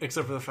 but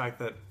except for the fact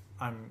that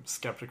I'm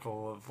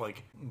skeptical of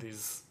like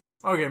these.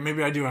 Okay,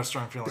 maybe I do have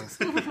strong feelings.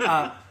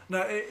 No,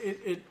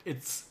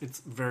 it's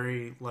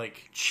very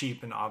like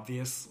cheap and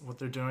obvious what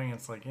they're doing.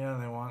 It's like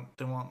they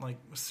want like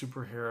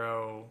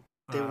superhero.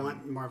 They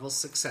want Marvel's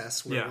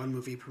success, where yeah. one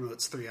movie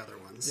promotes 3 other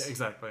ones. Yeah,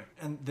 exactly,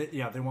 and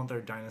they want their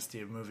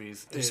dynasty of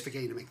movies. They're just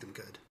forgetting to make them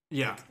good.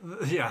 Yeah,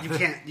 yeah.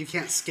 You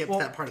can't skip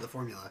that part of the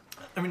formula.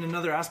 I mean,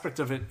 another aspect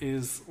of it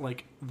is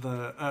like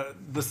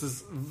this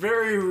is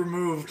very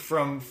removed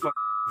from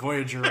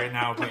Voyager right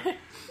now, but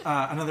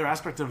another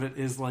aspect of it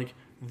is like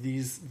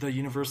the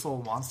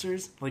Universal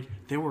monsters, like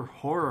they were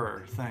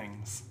horror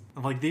things.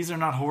 Like these are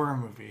not horror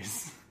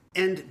movies.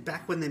 And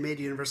back when they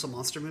made Universal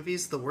monster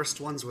movies, the worst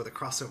ones were the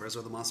crossovers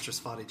where the monsters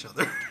fought each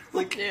other.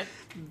 Like Yeah.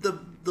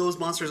 those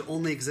monsters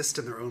only exist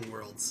in their own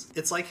worlds.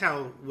 It's like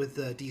how with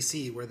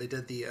DC, where they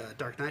did the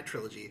Dark Knight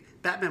trilogy,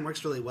 Batman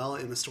works really well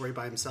in the story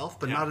by himself,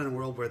 but Yeah. not in a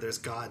world where there's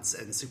gods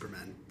and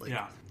Supermen. Like,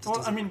 Yeah. it just Well, I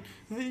doesn't mean,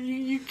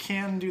 you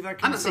can do that I'm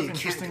kind not of stuff saying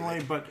you can't do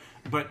interestingly,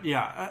 but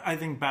yeah, I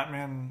think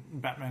Batman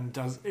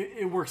does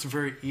it works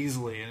very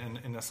easily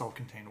in a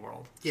self-contained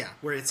world. Yeah,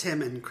 where it's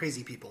him and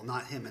crazy people,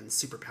 not him and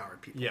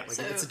superpowered people. Yeah. Like,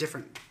 So- it's a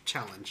different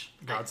challenge.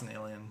 Gods and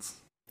aliens.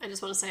 I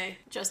just want to say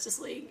Justice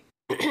League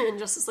and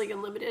Justice League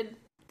Unlimited,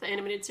 the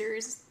animated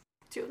series,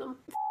 2 of them,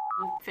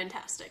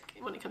 fantastic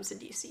when it comes to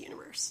DC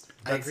Universe.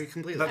 I agree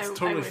completely. That's I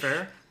totally wish.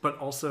 fair, but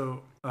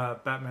also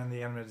Batman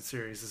the Animated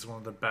Series is one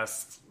of the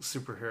best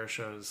superhero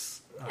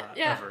shows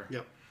Yeah. ever.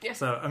 Yep. Yeah.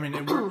 So I mean,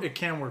 it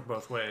can work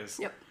both ways.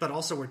 Yep. But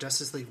also where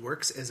Justice League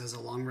works is as a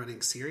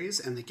long-running series,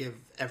 and they give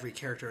every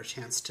character a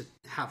chance to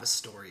have a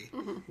story.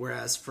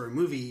 Whereas for a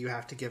movie, you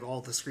have to give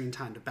all the screen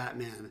time to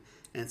Batman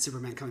and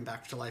Superman coming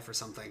back to life or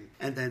something,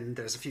 and then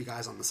there's a few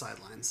guys on the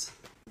sidelines.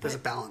 There's a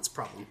balance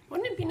problem.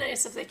 Wouldn't it be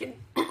nice if they could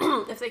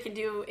if they could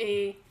do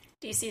a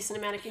DC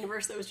cinematic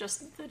universe that was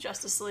just the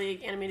Justice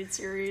League animated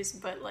series,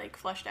 but like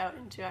fleshed out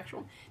into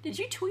actual? Did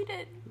you tweet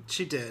it?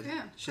 She did.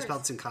 Yeah, She of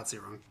spelled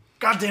Sinkatsu wrong.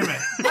 God damn it!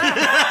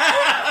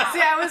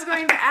 See, I was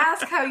going to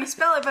ask how you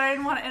spell it, but I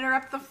didn't want to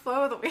interrupt the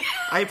flow that we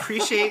have. I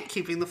appreciate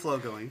keeping the flow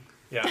going.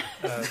 Yeah,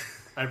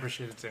 I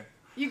appreciate it too.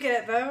 You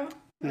get it, though?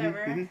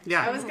 Whatever.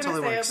 Yeah, I was going to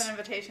totally say works. open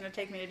invitation to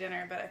take me to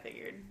dinner, but I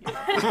figured.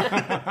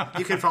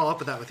 You can follow up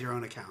with that with your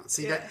own account.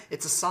 See, Yeah. that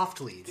it's a soft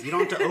lead. You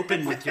don't have to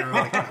open with your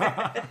own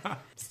account.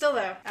 Still,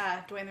 though,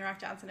 Dwayne The Rock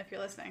Johnson, if you're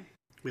listening,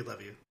 We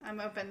love you. I'm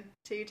open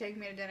to you taking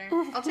me to dinner.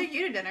 I'll take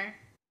you to dinner.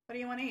 What do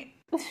you want to eat?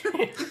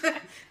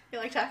 You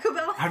like Taco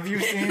Bell? Have you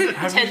seen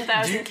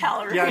 10,000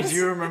 calories. Yeah, do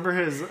you remember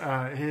his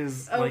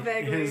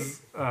vaguely.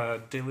 his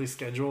daily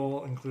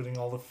schedule, including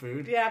all the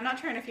food? Yeah, I'm not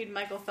trying to feed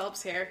Michael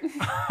Phelps here.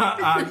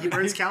 He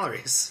burns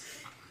calories.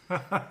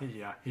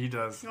 Yeah, he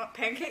does. You want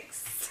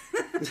pancakes?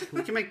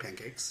 We can make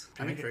pancakes.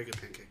 I make very good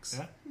pancakes.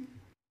 Yeah,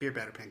 Beer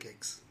batter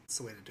pancakes. It's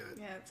the way to do it.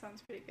 Yeah, it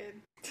sounds pretty good.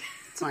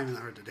 It's not even that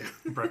hard to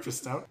do. breakfast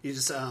stout. You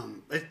just,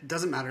 it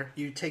doesn't matter.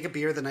 You take a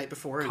beer the night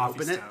before and Coffee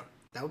open it. stout.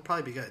 That would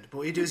probably be good. But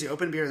what you do is you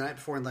open beer the night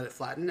before and let it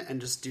flatten and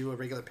just do a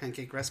regular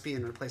pancake recipe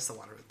and replace the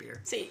water with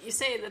beer. See, you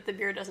say that the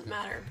beer doesn't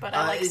matter, but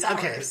I like sours.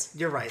 Okay,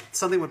 you're right.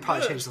 Something would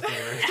probably change the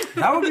flavor.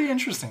 That would be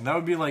interesting. That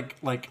would be like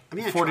I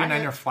mean, I tried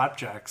 49er it.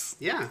 flapjacks.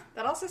 Yeah.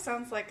 That also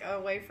sounds like a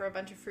way for a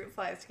bunch of fruit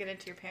flies to get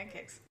into your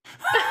pancakes.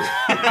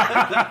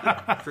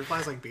 Fruit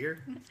flies like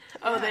beer.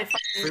 Oh, they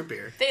Fruit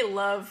beer. they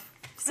love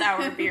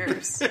sour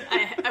beers.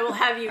 I will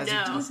have you As you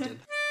know. just did.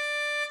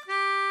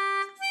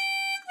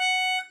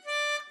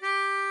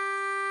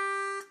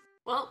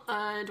 Well,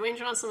 Dwayne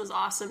Johnson was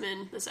awesome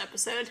in this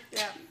episode.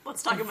 Yeah.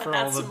 Let's talk about For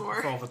that all some the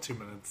more. for all the 2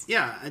 minutes.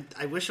 Yeah,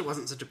 I wish it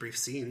wasn't such a brief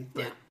scene,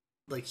 but Yeah.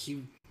 like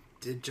he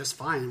did just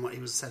fine in what he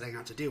was setting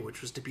out to do,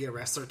 which was to be a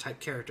wrestler type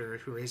character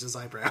who raised his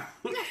eyebrow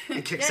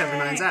and kicked Yay.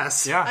 7-9's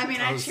ass. Yeah, I mean,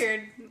 I was-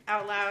 cheered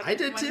out loud I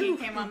did when too.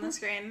 he came on the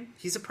screen.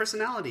 He's a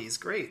personality. He's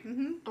great.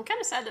 I'm kind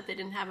of sad that they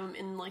didn't have him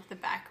in like the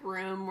back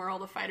room where all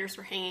the fighters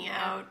were hanging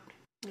out.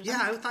 Yeah,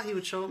 I thought he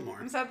would show up more.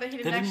 I'm sad that he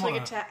They didn't didn't actually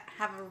wanna- get to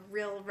have a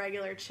real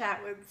regular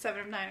chat with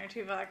 7 of 9 or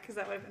Tuvok, because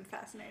that would have been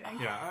fascinating.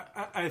 Yeah,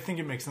 I think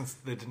it makes sense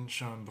that they didn't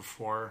show him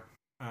before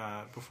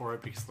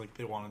it because like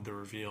they wanted the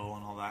reveal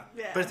and all that.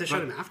 Yeah. But if they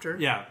showed him after,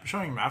 Yeah,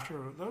 showing him after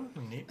that would have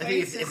been neat. I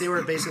think if they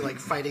were basically like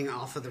fighting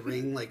off of the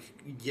ring, like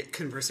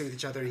conversing with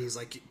each other, and he's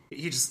like,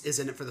 he just is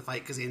in it for the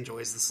fight because he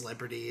enjoys the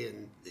celebrity,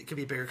 and it could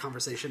be a bigger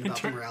conversation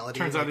about the morality.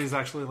 Turns like, out he's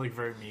actually like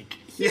very meek.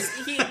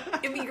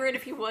 It'd be great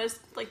if he was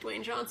like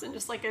Dwayne Johnson,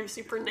 just like a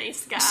super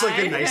nice guy. just like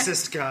the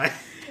nicest guy.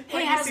 Hey,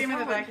 Like, you how's see it him in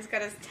the going? back, he's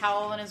got his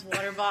towel and his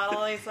water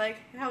bottle. He's like,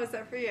 how is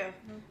that for you?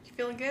 You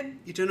feeling good?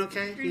 You doing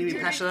okay? You need me to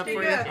patch it up for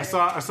you? Yeah. I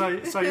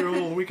saw you're a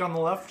little weak on the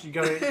left. You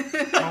gotta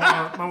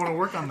might want to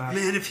work on that.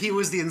 Man, if he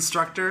was the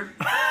instructor,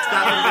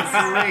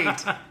 that would be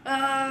great.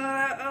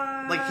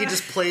 Like he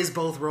just plays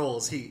both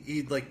roles.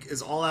 He like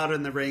is all out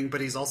in the ring, but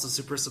he's also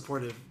super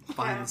supportive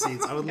behind the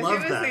scenes. I would If love he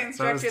was the that.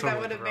 instructor, that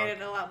totally would have The made Rock.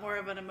 it a lot more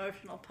of an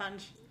emotional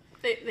punch.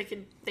 They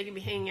could be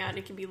hanging out and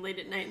it could be late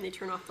at night and they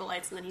turn off the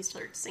lights and then he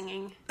starts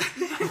singing.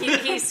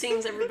 he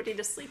sings everybody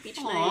to sleep each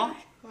night.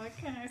 What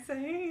can I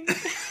say?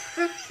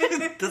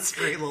 That's a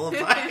great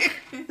lullaby.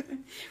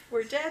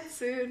 We're dead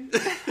soon.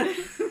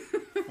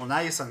 Well, now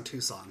you sung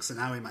 2 songs, so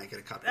now we might get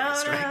a copyright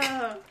strike.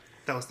 Oh,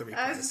 That was the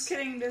I was just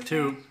reprise. kidding.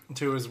 Disney.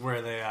 Two is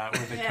where they Yeah.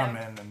 come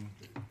in and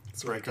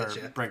where it gets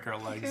ya. break our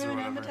legs or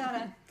Hakuna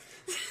whatever.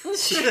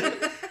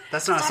 Matata.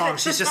 That's not a song.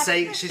 She's just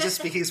saying. She's just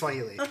speaking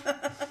Swahili.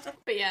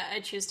 But yeah, I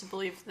choose to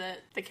believe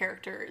that the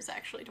character is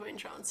actually Dwayne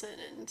Johnson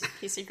and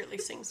he secretly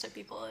sings to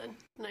people at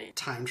night.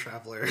 Time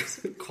traveler,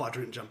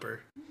 quadrant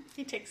jumper.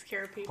 He takes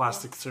care of people.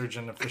 Plastic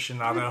surgeon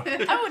aficionado.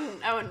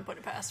 I wouldn't put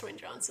it past Dwayne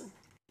Johnson.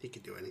 He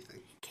could do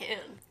anything. He can.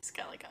 He's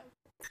got like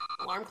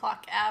a alarm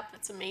clock app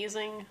that's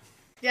amazing.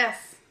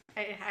 Yes,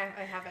 I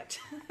have it.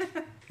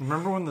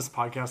 Remember when this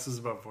podcast is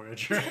about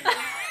Voyager?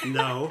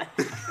 No.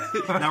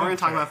 Now we're going to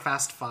talk about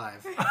Fast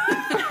 5.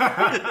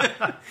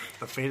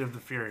 The Fate of the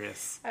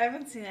Furious. I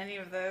haven't seen any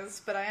of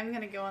those, but I am going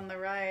to go on the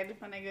ride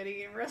when I go to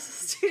Universal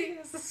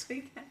Studios this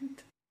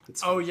weekend.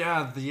 Oh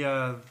yeah,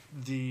 the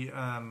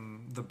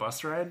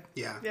bus ride.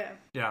 Yeah.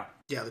 Yeah.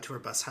 Yeah, the tour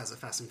bus has a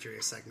Fast and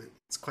Furious segment.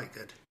 It's quite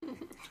good.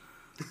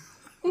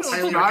 It's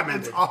Highly not.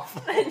 recommended. It's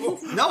awful.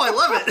 No, I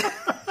love it.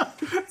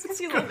 Since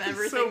you love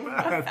everything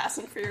bad. about Fast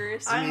and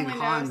Furious. I mean, only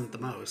know Han the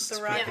most.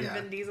 The Rock but and yeah.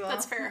 Vin Diesel.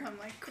 That's fair. I'm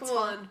like, cool. It's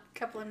fun.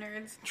 Couple of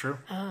nerds. True.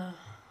 Han.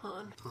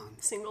 Han.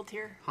 Single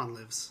tier. Han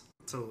lives.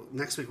 So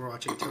next week we're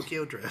watching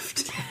Tokyo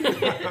Drift.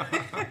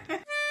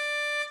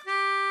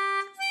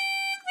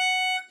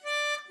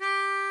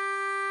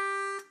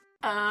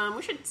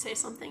 we should say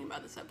something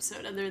about this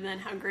episode other than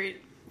how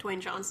great Dwayne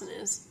Johnson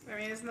is. I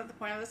mean, isn't that the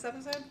point of this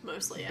episode?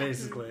 Mostly, yeah.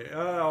 Basically.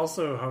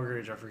 Also, how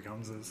great Jeffrey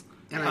Combs is.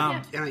 And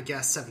I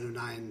guess 7 of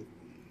 9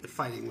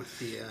 fighting with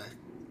the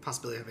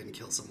possibility of having to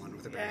kill someone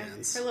with their bare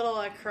hands. Her little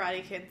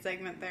Karate Kid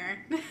segment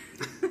there.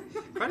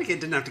 Karate Kid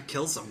didn't have to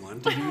kill someone.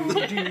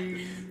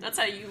 That's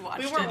how you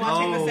watched We weren't it.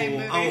 watching the same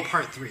movie. Oh,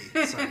 part 3.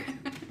 Sorry.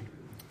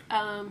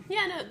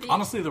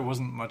 Honestly, there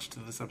wasn't much to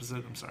this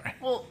episode. I'm sorry.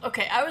 Well,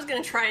 okay, I was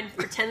going to try and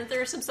pretend that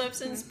there was some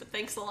substance, but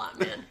thanks a lot,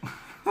 man.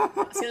 I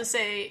was going to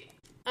say,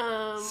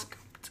 I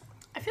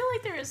feel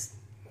like there is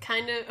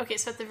kind of... Okay,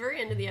 so at the very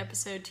end of the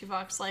episode,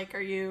 Tuvok's like, are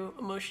you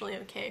emotionally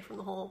okay from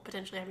the whole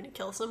potentially having to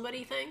kill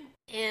somebody thing?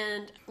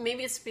 And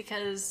maybe it's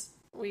because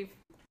we've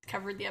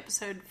covered the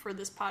episode for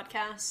this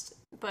podcast,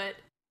 but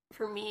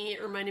for me,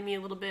 it reminded me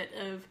a little bit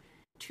of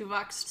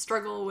Tuvok's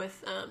struggle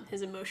with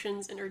his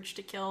emotions and urge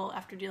to kill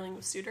after dealing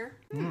with Suitor.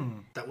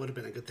 That would have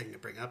been a good thing to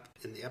bring up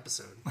in the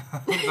episode.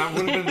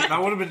 that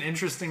would have been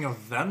interesting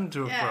of them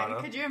to have brought Yeah,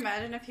 up. could you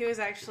imagine if he was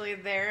actually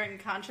there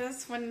and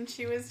conscious when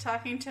she was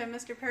talking to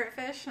Mr.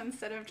 Parrotfish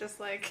instead of just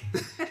like...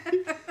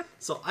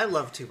 So I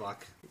love Tuvok.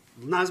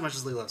 Not as much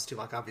as Lee loves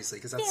Tuvok, obviously,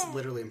 because that's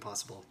literally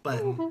impossible. But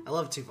I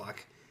love Tuvok.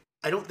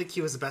 I don't think he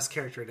was the best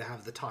character to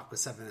have the talk with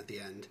Seven at the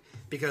end,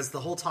 because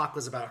the whole talk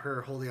was about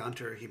her holding on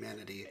to her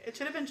humanity. It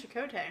should have been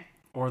Chakotay.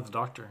 Or the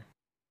Doctor.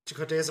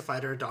 Chakotay as a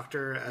fighter,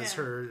 Doctor as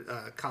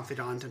her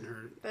confidant and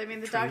her But I mean,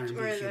 the trainer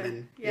doctor,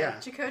 and or human.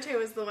 Chakotay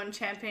was the one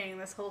championing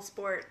this whole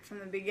sport from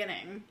the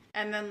beginning.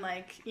 And then,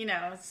 like,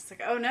 it's just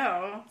like, oh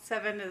no,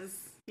 Seven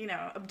is,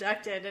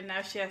 abducted and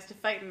now she has to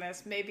fight in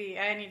this. Maybe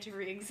I need to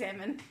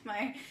re-examine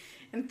my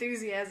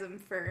enthusiasm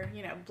for,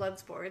 blood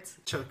sports.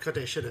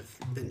 Chakotay should have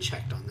been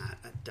checked on that,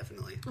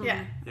 definitely.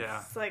 Yeah.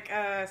 Yeah. It's like,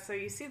 so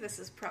you see this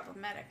is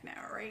problematic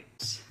now, right?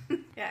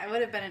 Yeah, it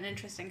would have been an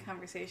interesting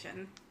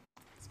conversation.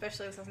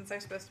 Especially since they're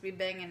supposed to be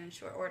banging in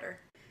short order.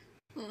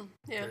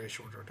 Yeah. Very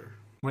short order.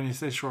 When you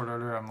say short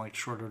order, I'm like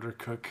short order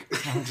cook.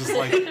 I'm just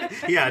like,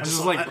 Yeah, just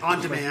just like like-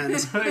 on demand.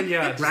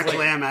 yeah, just Rack like,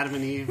 Lamb, Adam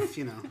and Eve,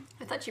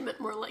 I thought you meant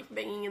more like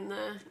banging in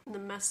the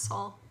mess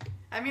hall.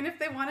 I mean, if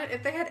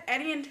they had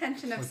any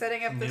intention of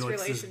setting up this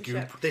Neelix's relationship,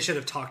 goop. They should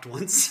have talked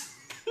once.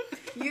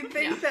 you'd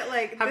think that,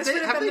 like, Have this they,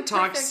 would have been they the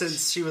talked perfect...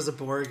 since she was a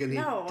Borg and he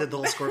No. did the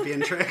whole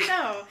scorpion trick?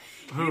 No.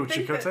 Who, You'd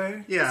think that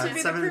Chakotay? Yeah, This would be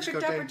the Seven and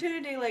perfect Chakotay.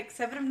 opportunity. Like,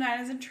 7 of 9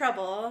 is in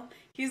trouble.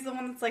 He's the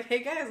one that's like, hey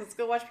guys, let's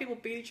go watch people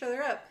beat each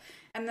other up.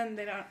 And then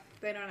they don't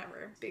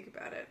ever speak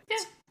about it. Yeah.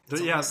 It's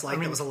Yeah, almost like I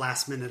mean, that was a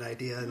last minute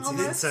idea in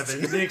Almost. season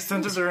 7. the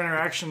extent of their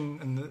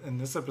interaction in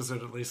this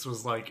episode, at least,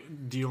 was like,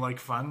 "Do you like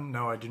fun?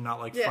 No, I do not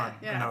like Yeah, fun."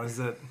 yeah. And that was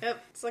it.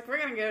 Yep. It's like, we're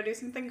gonna go do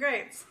something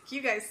great.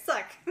 You guys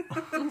suck. We're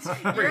Your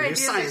gonna do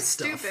ideas are science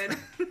stuff. stupid.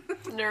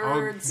 Oh,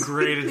 Nerds.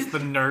 great! It's the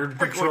nerd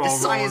We're patrol going to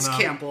science rolling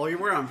up. camp while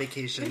we're on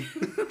vacation.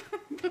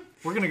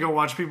 We're gonna go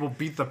watch people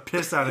beat the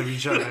piss out of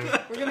each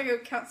other. We're gonna go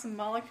count some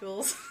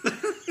molecules.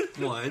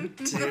 1,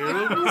 2,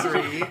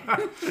 3.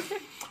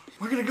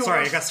 We're gonna go. Sorry,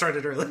 I watch... got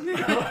started early.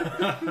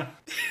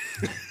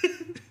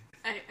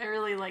 I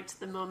really liked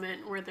the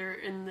moment where they're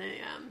in the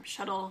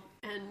shuttle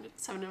and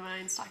 7 of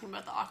 9's talking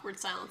about the awkward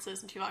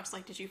silences, and Tuvok's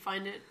like, did you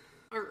find it?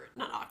 Or,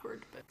 not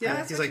awkward, but... Yeah, Yeah,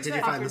 that's he's what like, she did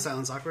you said. find the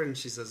silence awkward? And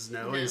she says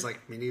no. And he's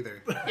like, me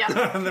neither.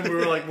 Yeah. And then we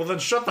were like, "Well, then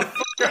shut the fuck."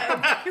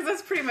 Because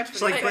that's pretty much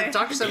She's what like, they say. but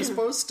Dr. Sam's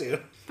supposed to.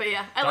 But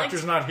yeah, I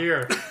Doctor's liked, not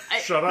here.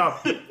 Shut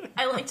up.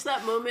 I liked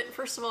that moment,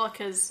 first of all,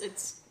 because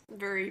it's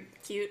very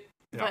cute.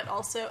 Yeah. But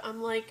also,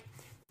 I'm like,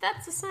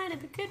 that's a sign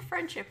of a good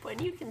friendship when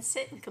you can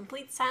sit in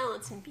complete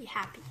silence and be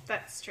happy.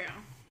 That's true.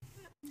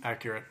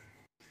 Accurate.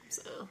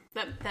 So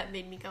that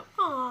made me go,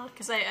 aw,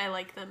 because I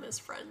like them as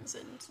friends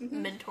and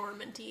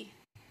mentor-mentee.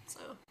 So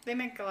They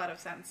make a lot of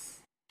sense.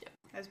 Yep.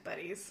 As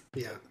buddies.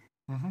 Yeah.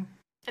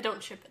 I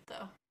don't ship it,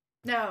 though,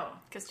 No.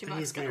 because And Tuvok's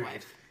he's got a married.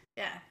 wife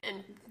Yeah.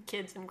 and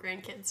kids and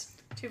grandkids.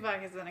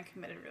 Tuvok is in a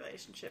committed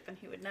relationship and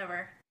he would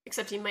never.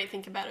 Except you might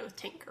think about it with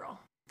Tank Girl.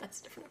 That's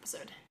a different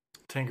episode.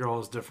 Tank Girl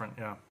is different.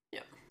 Yeah.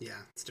 Yep. Yeah,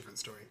 it's a different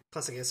story.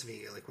 Plus, I guess if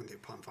he like went through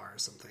Ponfar or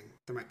something,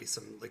 there might be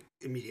some like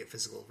immediate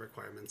physical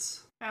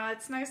requirements.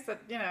 It's nice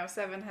that,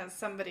 7 has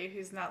somebody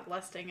who's not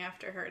lusting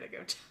after her to go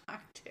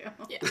talk to.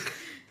 Yeah.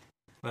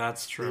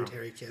 That's true. And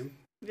Harry Kim,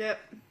 Yep.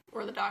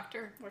 Or the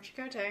Doctor. Or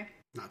Chakotay.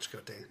 not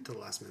Chakotay, till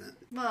the last minute.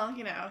 Well,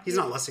 He's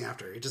not lusting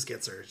after her. He just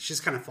gets her. She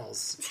just kind of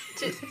falls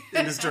To,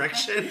 in his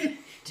direction.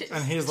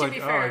 And he's to like,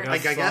 be "Oh, fair, I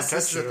guess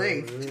that's I'll the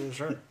catch thing." you."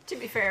 Sure. To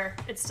be fair,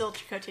 it's still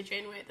Chakotay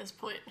Janeway at this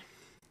point.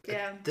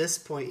 Yeah. At this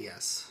point,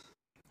 yes.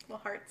 Well,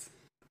 hearts.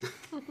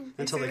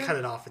 Until they see cut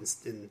it off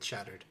and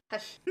shattered.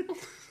 Hush.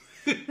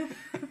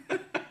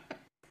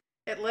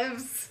 It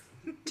lives.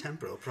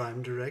 Temporal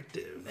Prime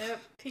Directive.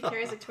 Yep. He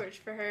carries a torch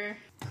for her.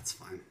 That's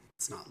fine.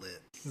 It's not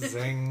lit.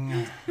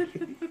 Zing.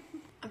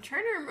 I'm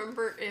trying to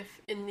remember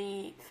if in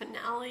the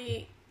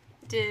finale,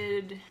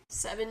 did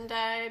 7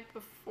 die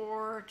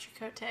before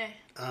Chakotay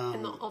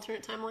in the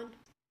alternate timeline?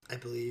 I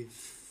believe,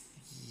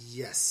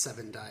 yes,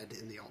 7 died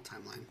in the alt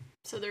timeline.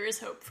 So there is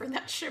hope for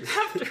that ship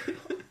after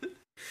all.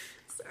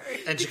 Sorry.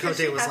 And Because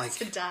she Chakotay was has like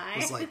to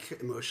die.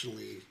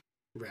 emotionally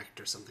wrecked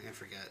or something. I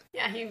forget.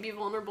 Yeah, he'd be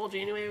vulnerable.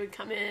 Janeway would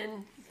come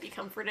in, be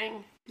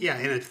comforting. Yeah,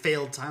 in a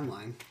failed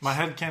timeline. My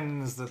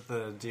headcanon is that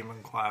the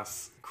Demon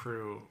class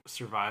crew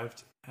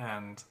survived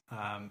and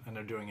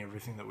are doing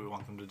everything that we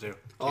want them to do.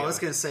 Oh, I was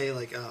going to say,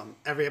 like,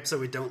 every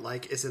episode we don't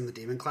like is in the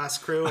Demon class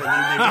crew, and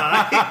then they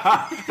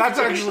die. That's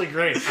actually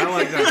great. I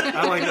like that.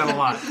 I like that a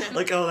lot.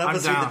 Like, oh, that I'm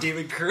must be down. the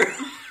Demon crew.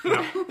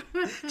 Yeah.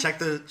 check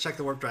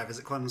the warp drive. Is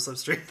it Quantum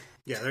Slipstream?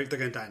 Yeah, they're going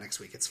to die next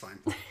week. It's fine.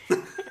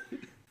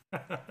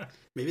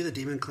 Maybe the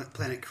Demon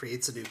Planet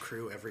creates a new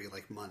crew every,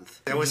 like,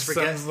 month. They always just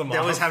forget. sends them They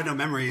always off. have no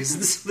memories.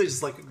 And so they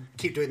just, like,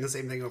 keep doing the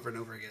same thing over and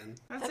over again.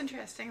 That's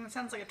interesting. That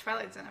sounds like a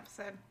Twilight Zone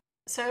episode.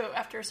 So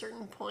after a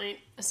certain point,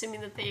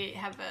 assuming that they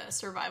have a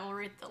survival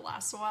rate that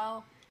lasts a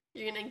while,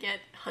 you're going to get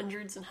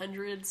hundreds and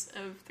hundreds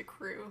of the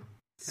crew.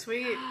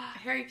 Sweet.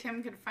 Harry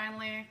Kim could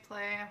finally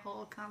play a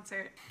whole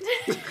concert.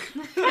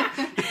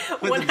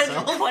 100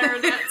 himself?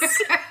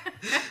 clarinets.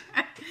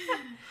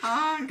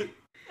 Honk.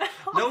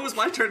 No, it was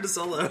my turn to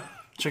solo.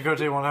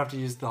 Chakotay won't have to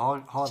use the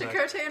holodeck.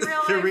 Chakotay in real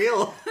life. They're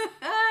real.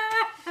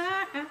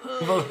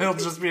 He'll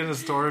just be in a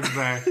storage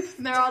bay.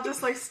 They're all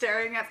just like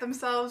staring at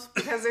themselves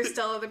because there's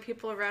still other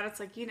people around. It's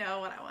like, you know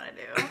what I want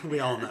to do. We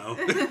all know.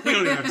 We don't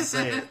even have to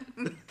say it.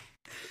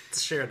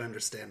 It's shared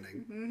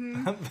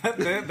understanding.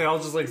 they all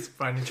just like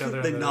find each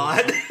other. They and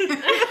nod.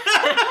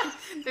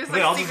 There's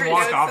They all just secret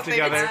walk notes off that they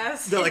together.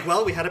 pass. They're like,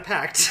 well, we had a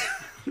pact.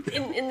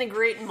 In the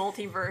great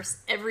multiverse,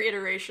 every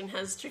iteration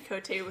has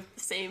Chakotay with the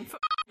same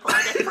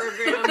holodeck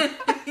program.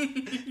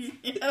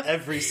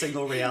 Every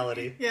single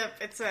reality. Yep,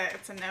 it's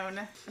a known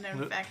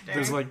factor.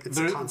 There's like It's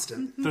a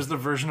constant. There's the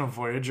version of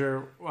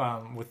Voyager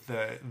with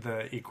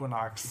the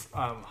Equinox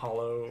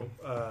hollow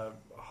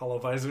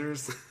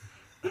visors,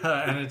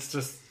 and it's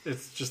just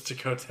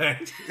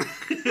Chakotay.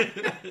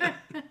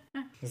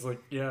 He's like,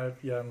 yeah,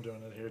 I'm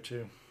doing it here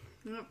too.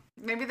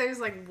 Maybe there's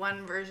like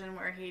one version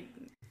where he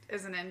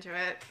isn't into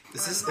it.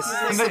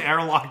 And they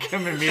airlock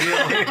him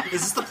immediately.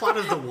 Is this the plot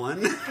of The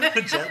One?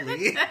 Jet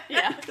Li?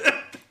 Yeah.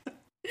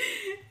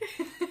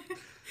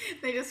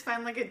 They just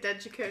find like a dead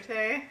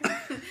Chakotay,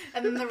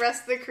 and then the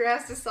rest of the crew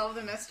has to solve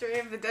the mystery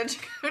of the dead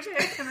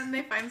Chakotay, and then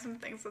they find some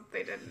things that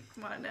they didn't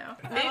want to know.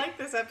 I like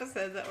this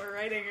episode that we're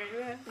writing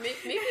right now.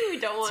 Maybe we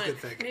don't want. good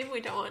thing. Maybe we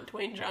don't want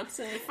Dwayne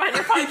Johnson to find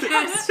our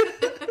podcast.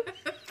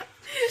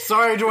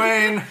 Sorry,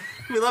 Dwayne.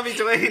 We love you,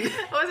 Dwayne.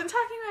 I wasn't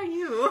talking about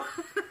you,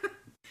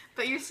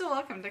 but you're still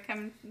welcome to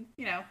come,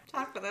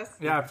 talk with us.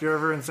 Yeah, if you're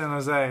ever in San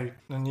Jose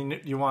and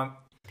you want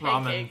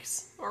ramen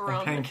Pancakes or and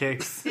ramen.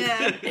 pancakes,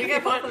 Yeah, you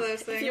get both of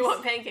those If things. you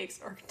want pancakes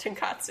or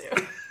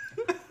tonkatsu.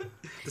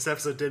 This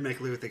episode did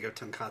make Lou think of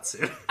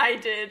tonkatsu. I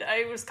did.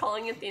 I was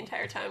calling it the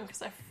entire time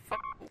because I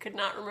could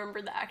not remember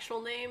the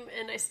actual name,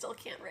 and I still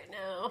can't right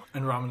now.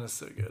 and ramen is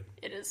so good.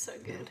 It is so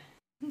good.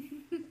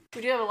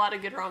 We do have a lot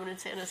of good ramen in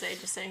San Jose,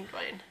 just saying,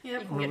 Dwayne.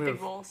 Yep. You can get big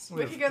bowls.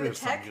 We could go to have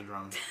some Tech. good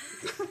ramen.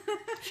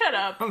 Shut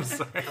up. I'm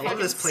sorry. I love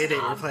this play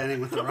date we're planning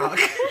with The Rock.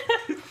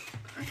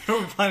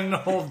 We're planning a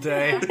whole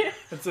day.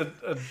 It's a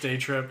day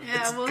trip.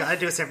 Yeah, well, Gotta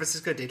do a San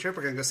Francisco day trip.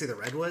 We're gonna go see the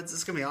redwoods.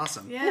 It's gonna be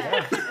awesome.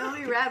 yeah, it'll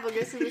be rad. We'll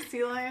go see the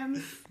sea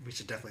lions. We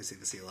should definitely see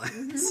the sea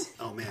lions.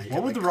 Oh man,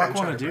 What would The Rock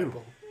wanna do?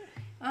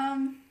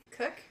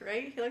 Cook,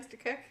 right? He likes to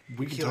cook.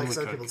 We can He likes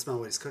totally other people cook. to smell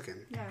what he's cooking.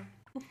 Yeah.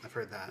 I've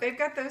heard that. They've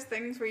got those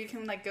things where you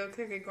can like go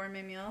cook a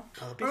gourmet meal.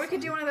 Oh, that'd be Or we could fun.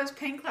 do one of those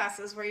paint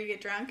classes where you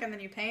get drunk and then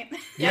you paint.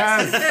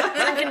 Yes,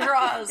 Drinking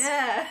draws.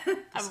 Yeah.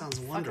 I sounds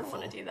fucking wonderful.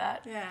 want to do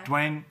that. Yeah.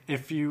 Dwayne.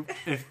 If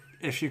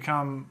you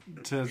come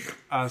to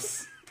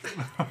us,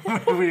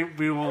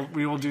 we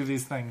will do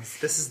these things.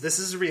 This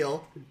is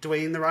real.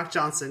 Dwayne The Rock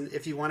Johnson.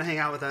 If you want to hang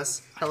out with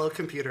us, hello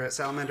computer at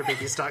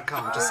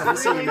salamanderbabies.com. Just send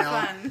us an Really email.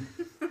 fun.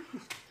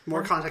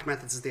 More contact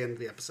methods at the end of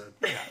the episode.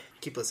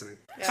 Keep listening.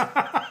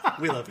 Yeah.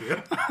 We love you.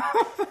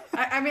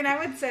 I mean, I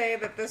would say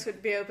that this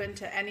would be open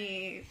to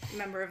any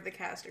member of the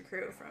cast or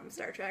crew from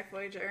Star Trek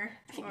Voyager.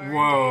 Or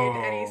Whoa.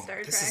 indeed any Star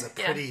Trek. This is a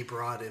pretty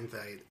broad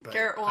invite. But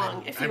Garrett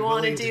Wong, if you I'm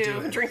want to willing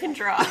do it. drink and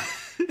draw.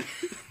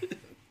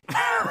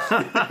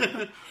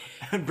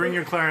 Bring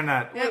your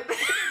clarinet.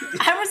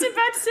 I was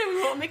about to say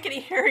we won't make any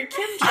Harry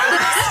Kim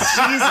jokes.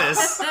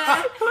 Jesus.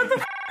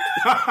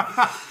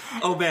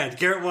 Oh man,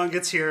 Garrett Wong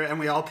gets here and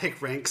we all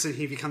pick ranks and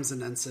he becomes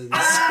an ensign. I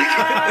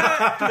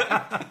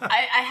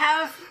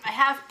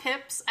have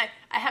pips. I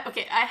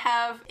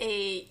have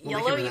a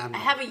yellow. him an admiral.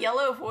 I have a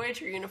yellow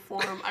Voyager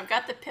uniform. I've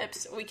got the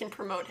pips. We can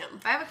promote him.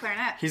 I have a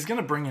clarinet. He's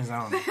gonna bring his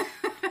own.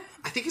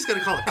 I think he's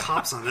gonna call the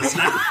cops on us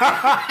now.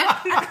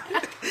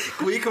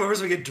 Will you come over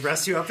so we can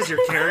dress you up as your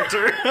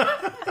character?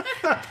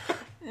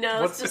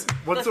 No,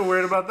 What's so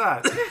weird about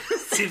that?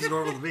 Seems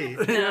normal to me.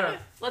 no.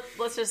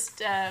 Let's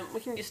just we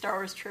can do Star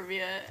Wars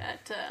trivia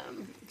at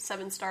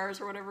 7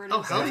 stars or whatever it is.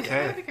 Oh hell yeah!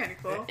 That'd be kind of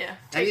cool. Yeah.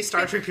 Any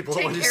Star Trek people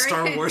that want to do Harry-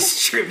 Star Wars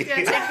trivia. Yeah,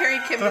 take Harry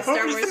Kim to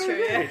Star Wars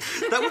trivia.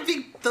 That would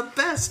be the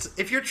best.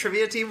 If your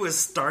trivia team was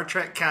Star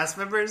Trek cast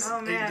members Oh,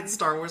 and you man. did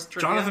Star Wars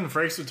trivia. Jonathan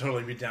Frakes would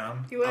totally be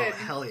down. You would. Oh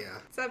hell yeah!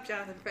 What's up,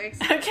 Jonathan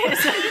Frakes? Okay,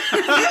 so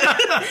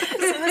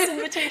this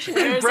invitation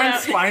goes Brent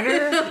out.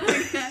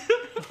 Spiner.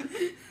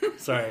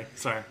 Sorry.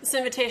 This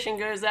invitation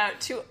goes out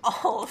to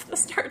all of the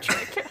Star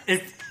Trek.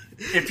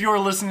 If you are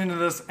listening to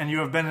this and you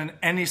have been in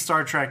any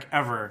Star Trek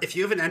ever, If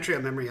you have an entry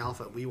on Memory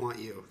Alpha, we want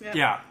you.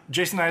 yeah,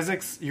 Jason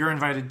Isaacs, you're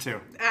invited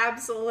too.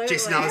 Absolutely.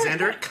 Jason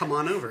Alexander, come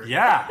on over.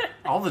 Yeah,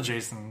 all the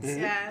Jasons.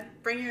 Yeah,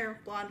 bring your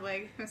blonde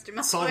wig, Mr.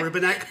 Malfoy. Saul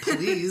Rubinek,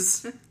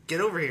 please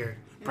get over here.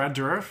 Brad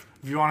Dourif,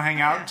 if you want to hang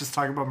out, Yeah. just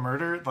talk about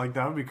murder, like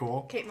that would be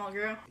cool. Kate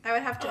Mulgrew. I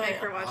would have to make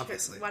her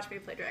obviously. watch me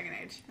play Dragon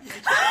Age. And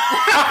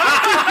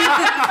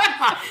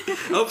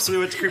then Oops, we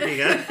went to creepy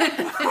again.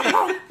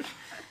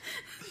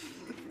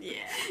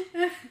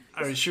 Yeah.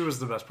 I mean, she was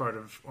the best part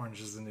of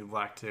Orange is the New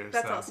Black too.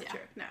 that's so also true.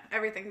 No,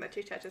 everything that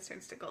she touches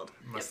turns to gold.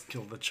 must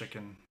kill the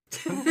chicken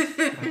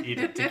and eat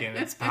it to gain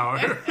its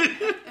power.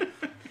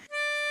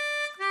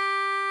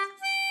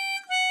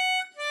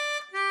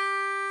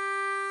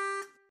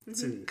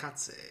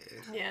 Tsunkatse.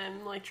 Yeah,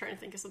 I'm like trying to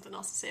think of something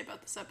else to say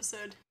about this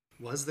episode.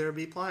 Was there a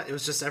B plot? It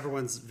was just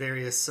everyone's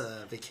various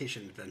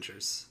vacation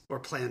adventures or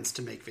plans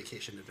to make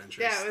vacation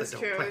adventures. Yeah, it was that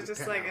true. don't It plan was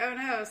just pan like, out.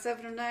 oh no,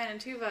 7 of 9 and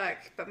Tuvok,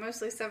 but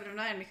mostly 7 of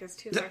 9 because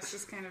Tuvok's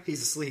just kind of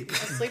He's asleep.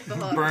 asleep the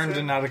whole Burned episode.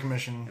 and out of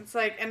commission. It's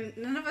like, and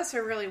none of us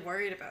are really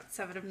worried about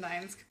 7 of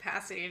 9's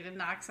capacity to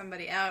knock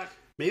somebody out.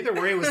 Maybe their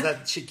worry was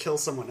that she'd kill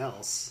someone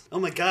else. Oh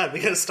my god, we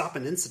gotta stop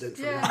an incident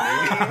from Yeah,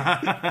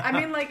 happening. maybe. I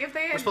mean, like if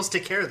they We're had supposed to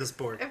take care of this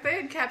board. if they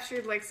had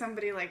captured like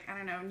somebody like I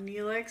don't know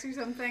Neelix or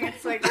something,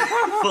 it's like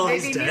Well,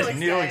 maybe he's dead. Neelix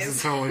Neelix dies.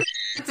 is totally.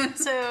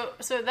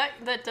 So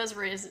that does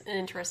raise an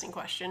interesting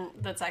question.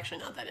 That's actually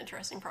not that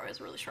interesting. Probably has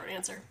a really short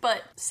answer.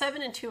 But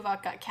Seven and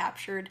Tuvok got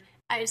captured.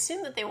 I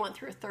assume that they went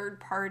through a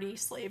third-party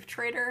slave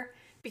trader.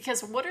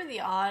 Because what are the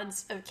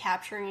odds of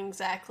capturing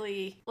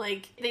exactly,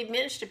 like, they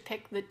managed to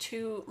pick the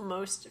two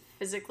most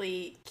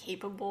physically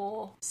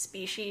capable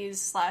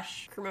species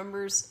 / crew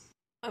members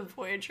of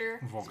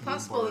Voyager? It's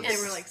possible that they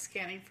Yes. were like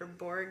scanning for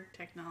Borg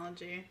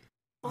technology.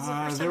 What was the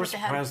first They time were that they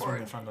had surprised when Borg?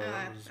 they found out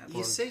it was You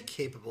Borg. say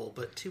capable,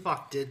 but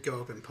Tuvok did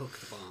go up and poke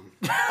the bomb.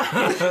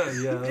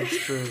 Yeah, that's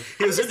true.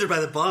 He was injured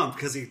by the bomb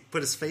because he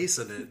put his face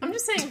in it. I'm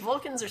just saying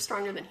Vulcans are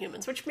stronger than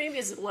humans, which maybe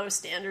is a low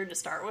standard to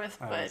start with,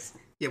 but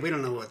Yeah, we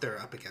don't know what they're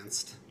up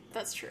against.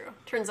 that's true.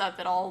 Turns out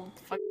that all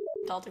fucking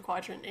Delta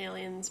Quadrant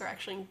aliens are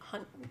actually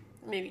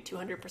maybe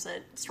 200%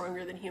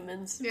 stronger than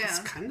humans. Yeah, That's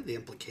kind of the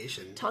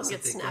implication. Tongue is that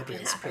gets they go up snapped in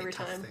against half pretty every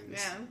tough time. things.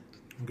 yeah.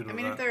 I'm good I with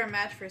mean, if that. they're a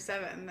match for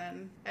 7,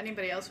 then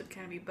anybody else would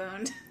kind of be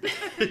boned.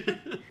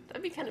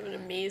 That'd be kind of an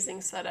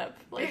amazing setup.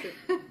 Like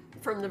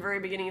from the very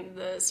beginning of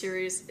the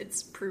series,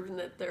 it's proven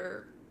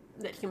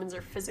that humans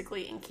are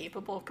physically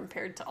incapable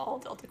compared to all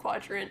Delta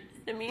Quadrant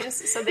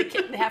enemies, so they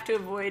have to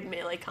avoid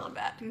melee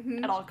combat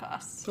at all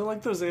costs. They're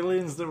like those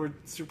aliens that were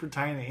super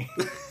tiny.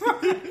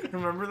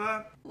 Remember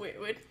that? Wait.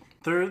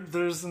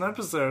 There's an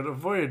episode of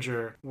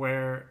Voyager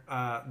where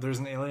there's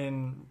an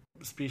alien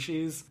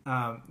species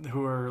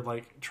who are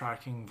like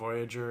tracking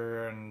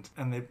Voyager and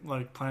they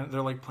like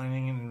they're like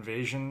planning an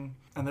invasion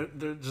and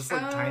they're just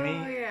like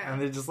tiny yeah.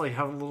 and they just like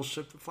have a little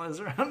ship that flies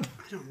around.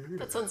 I don't remember.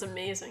 That sounds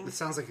amazing. It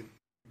sounds like a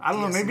I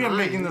don't know. Maybe I'm DS9.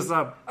 making this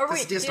up. Oh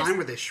That's wait, DS9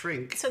 where they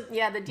shrink. so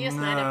yeah, the DS9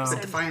 No. The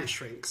episode. Defiant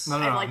shrinks. No,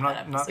 I like I'm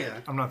that not.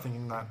 episode. I'm not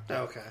thinking that. Oh,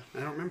 okay. I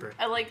don't remember.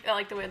 I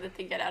like the way that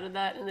they get out of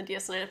that in the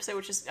DS9 episode,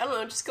 which is I don't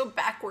know, just go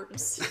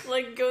backwards,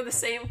 like go the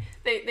same.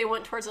 They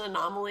went towards an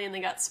anomaly and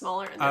they got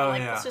smaller, and they're Oh,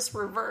 like, yeah. let's just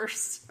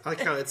reverse. I like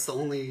how it's the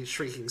only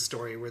shrinking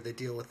story where they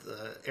deal with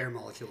the air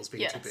molecules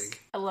being Yes, too big.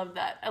 I love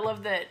that. I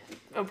love that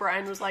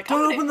O'Brien was like, Don't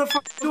 "I'm open gonna-" the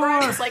fucking O'Brien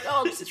door. was like, oh,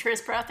 I'll just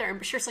transfer out there,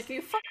 and Bashir's like,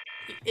 you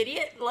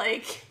idiot!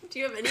 Like, do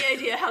you have any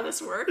idea how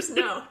this works?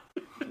 No.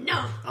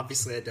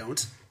 Obviously, I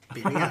don't.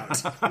 Beat me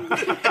out.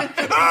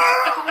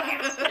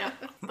 Yeah.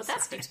 But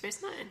that's Deep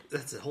Space Nine.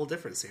 That's a whole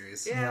different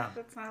series. Yeah,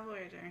 that's not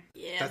Voyager.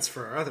 Yeah. That's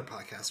for our other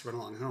podcast, Run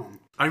Along Home.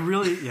 I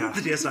really, The yeah.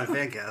 DS9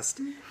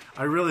 Fancast.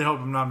 I really hope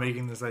I'm not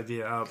making this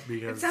idea up It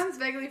because sounds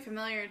vaguely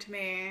familiar to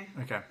me,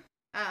 okay.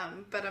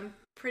 but I'm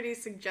pretty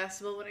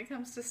suggestible when it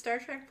comes to Star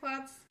Trek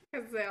plots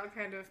because they all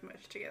kind of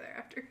mush together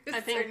after a I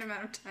think- certain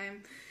amount of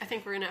time. I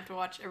think we're gonna have to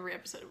watch every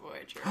episode of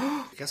Voyager.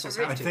 I guess we'll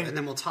have to, think- and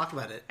then we'll talk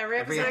about it. Every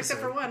episode except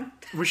for one.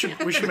 We should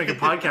make a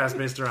podcast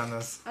based around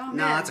this. Oh man,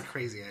 No, that's a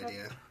crazy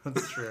idea.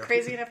 That's true.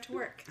 crazy enough to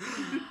work.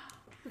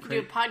 We can do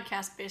a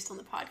podcast based on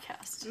the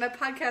podcast. And that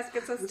podcast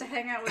gets us to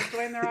hang out with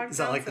Dwayne the Rock Is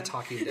that like The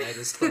Johnson. Talking Dead?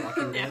 Is The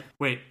Walking Yeah. Dead?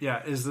 Wait,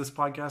 yeah. Is this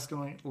podcast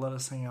going to let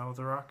us hang out with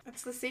The Rock?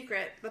 That's the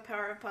secret, the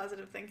power of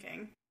positive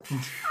thinking.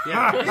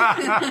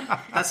 Yeah.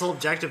 That's the whole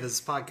objective of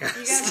this You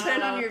podcast. gotta put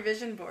it on your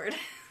vision board.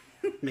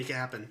 Make it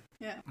happen.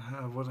 Yeah.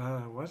 What?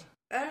 What?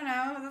 I don't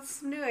know, that's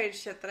some new age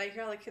shit that I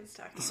hear all the kids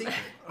talking about.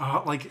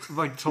 Secret.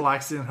 Like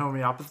Talaxian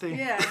homeopathy?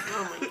 Yeah.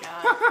 Oh my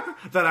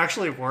god. That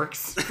actually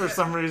works for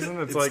some reason.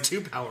 It's, It's like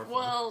too powerful.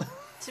 Well,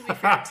 to be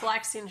fair,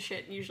 Talaxian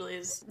shit usually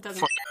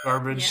doesn't.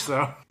 garbage. Yeah.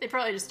 So They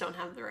probably just don't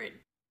have the right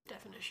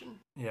definition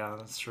yeah,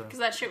 that's true. because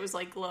that shit was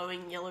like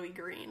glowing yellowy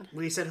green.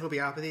 When he said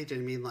homeopathy, did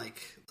he mean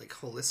like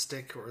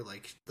holistic or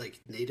like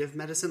native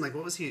medicine? Like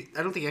what was he?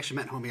 I don't think he actually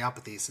meant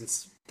homeopathy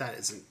since that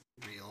isn't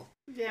real.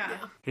 Yeah.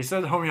 He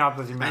said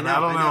homeopathy, man. I know, I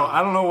don't I know. know.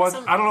 I don't know what.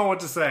 Some- I don't know what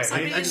to say.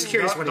 somebody- I'm just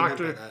curious what he meant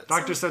by Doctor. that.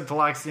 Doctor said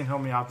Talaxian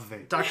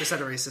homeopathy. Doctor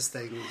said a racist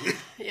thing.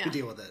 Yeah. We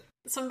deal with it.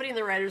 Somebody in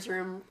the writer's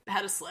room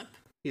had a slip.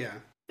 Yeah.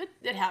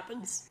 It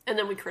happens. And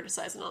then we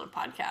criticize it on a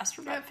podcast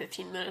for about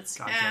 15 minutes.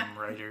 Goddamn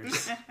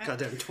writers.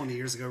 Goddamn 20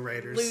 years ago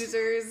writers.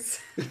 Losers.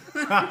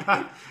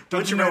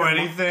 Don't you know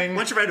anything?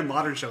 Once you write a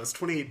modern show, it's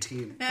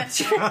 2018.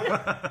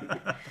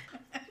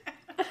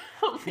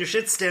 Your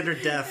shit's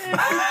standard def.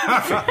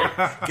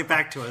 Get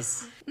back to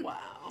us. Wow.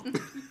 Why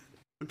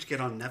don't you get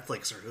on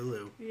Netflix or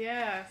Hulu?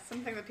 Yeah,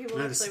 something that people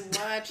No, actually just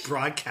watch.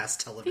 Broadcast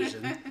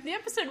television. The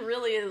episode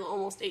really is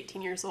almost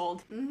 18 years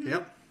old.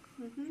 Yep.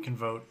 You can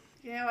vote.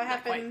 You know what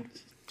Not quite. happened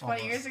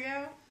 20 Almost. years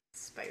ago?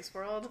 Spice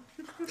World.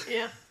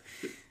 Yeah.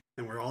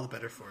 And we're all the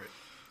better for it.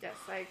 Yes,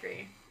 I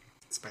agree.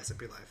 Spice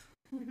up your life.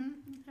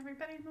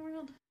 Everybody in the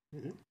world.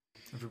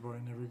 Every boy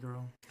and every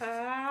girl.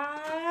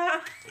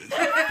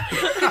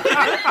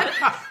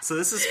 So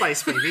this is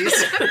Spice Babies.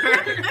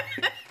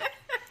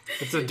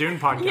 It's a Dune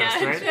podcast,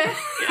 Yeah. right?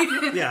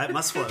 Yeah, it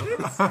must flow.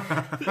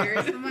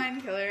 Here's the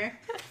mind killer.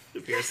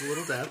 Here's a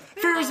little death.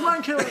 Fear's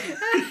mind killing.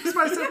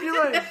 Spice up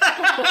your life.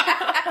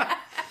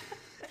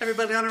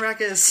 Everybody on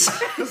Arrakis.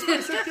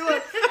 Spice up your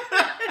life.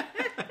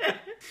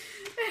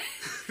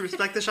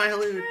 Respect the Shai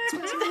Halud.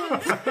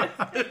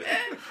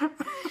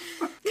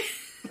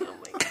 Oh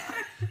my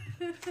god.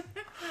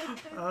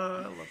 I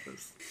love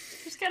this.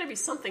 There's got to be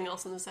something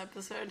else in this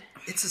episode.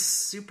 It's a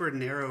super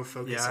narrow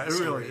focus. Yeah, of it the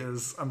really story.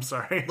 is. I'm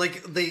sorry.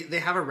 Like they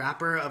have a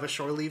wrapper of a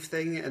shore leave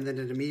thing, and then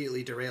it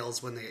immediately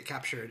derails when they get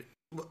captured,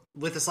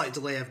 with a slight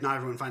delay of not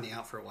everyone finding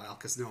out for a while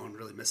because no one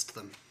really missed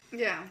them.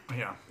 Yeah.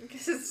 Yeah.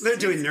 They're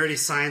doing nerdy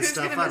science Who's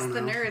stuff. gonna I miss don't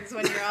the know. nerds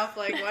when you're off,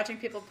 like, watching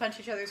people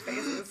punch each other's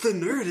faces? The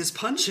nerd is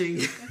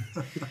punching.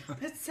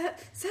 It's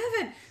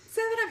seven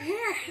up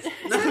here.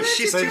 No,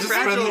 she's They too just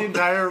spend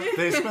fragile.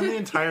 they spend the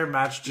entire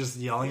match just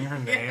yelling her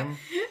name.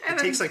 And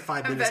takes like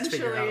 5 minutes to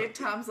figure eventually, out.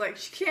 Tom's like,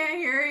 she can't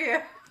hear you.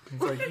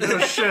 It's like, no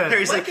shit.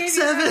 Harry's like, Gave you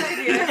that 7,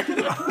 idea?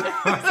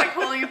 It's like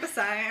holding up a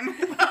sign.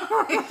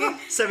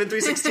 7,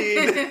 3,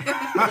 16.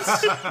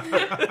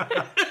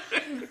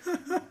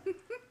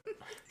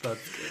 But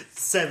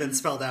 7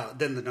 spelled out,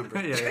 then the number.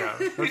 yeah.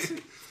 That's,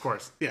 of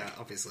course. Yeah,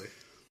 obviously.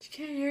 She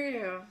can't hear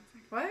you.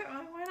 Like,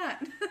 what? Why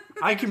not?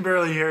 I can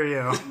barely hear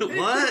you.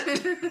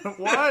 What?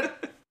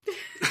 What?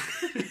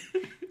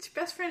 It's your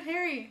best friend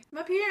Harry. I'm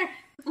up here.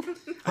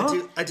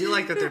 I do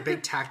like that their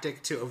big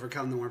tactic to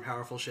overcome the more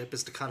powerful ship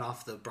is to cut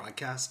off the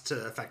broadcast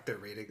to affect their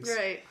ratings.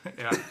 Right.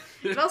 Yeah.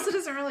 It also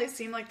doesn't really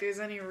seem like there's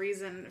any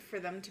reason for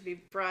them to be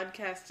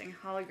broadcasting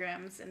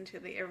holograms into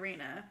the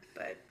arena,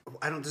 but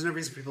There's no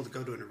reason for people to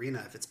go to an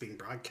arena if it's being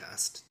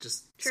broadcast.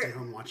 Just True. stay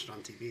home and watch it on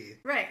TV.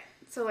 right.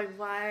 So like,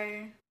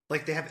 why?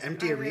 Like they have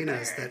empty Are they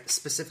arenas there? that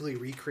specifically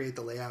recreate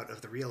the layout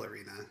of the real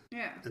arena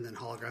Yeah. and then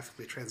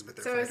holographically transmit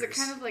their So fighters. is it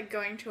kind of like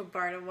going to a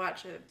bar to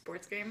watch a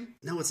sports game?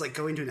 No, it's like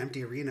going to an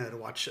empty arena to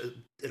watch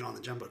it on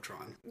the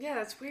Jumbotron. Yeah,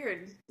 that's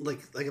weird.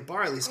 Like a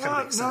bar at least kind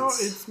of makes No,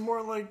 sense. it's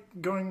more like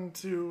going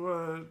to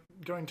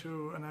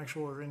an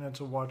actual arena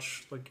to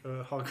watch like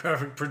a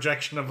holographic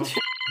projection of a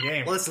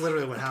game. Well, that's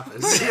literally what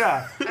happens.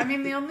 Yeah. I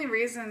mean, the only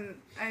reason,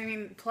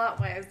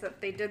 plot-wise,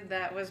 that they did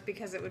that was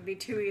because it would be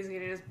too easy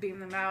to just beam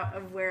them out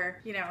of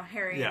where,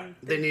 Harry Yeah. and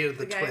They needed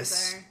the guys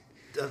twist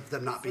are. of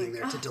them not being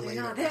there to delay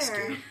they're their not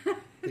rescue. there.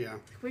 Yeah.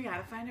 We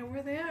gotta find out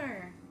where they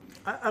are.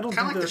 I don't Kind of think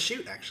like there- the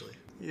shoot, actually.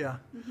 Yeah.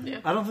 Yeah.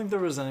 I don't think there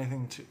was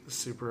anything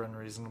super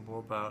unreasonable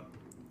about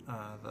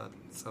that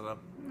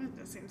setup. It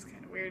just seems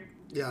kind of weird.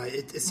 Yeah,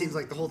 it seems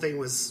like the whole thing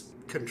was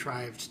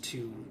contrived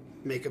to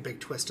make a big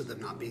twist of them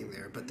not being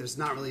there, but there's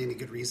not really any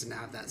good reason to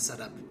have that set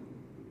up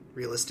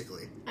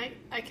realistically.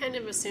 I kind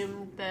of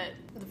assumed that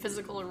the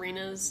physical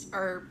arenas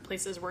are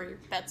places where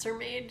bets are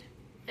made.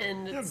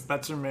 And Yeah, it's,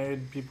 bets are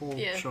made. People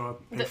yeah. show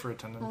up, pay The- for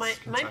attendance. My big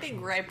concessions.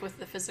 gripe with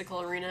the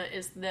physical arena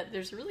is that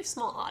there's a really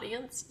small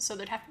audience, so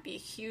there'd have to be a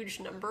huge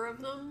number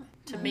of them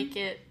to make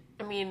it.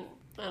 I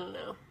don't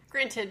know.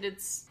 Granted,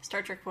 it's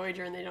Star Trek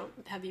Voyager, and they don't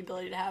have the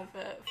ability to have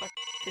a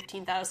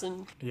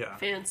 15,000 Yeah.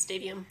 fan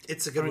stadium.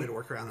 It's a good way to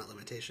work around that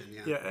limitation,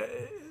 yeah. Yeah,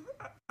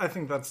 I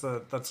think that's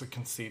a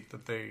conceit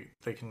that they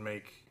can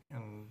make,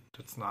 and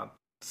it's not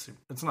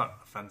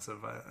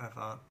offensive. I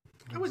thought.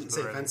 I wouldn't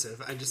say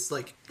offensive.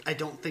 I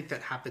don't think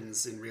that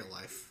happens in real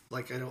life.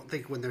 Like, I don't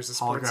think when there's a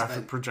sports Holographic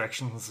event...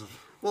 projections of.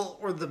 Well,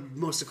 or the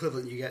most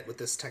equivalent you get with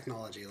this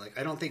technology. Like,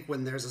 I don't think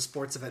when there's a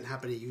sports event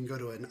happening, you can go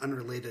to an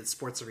unrelated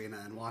sports arena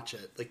and watch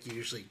it. Like, you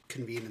usually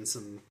convene in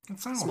some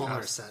It's simulcast.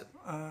 smaller set.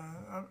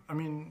 I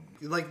mean,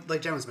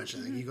 Like Jen was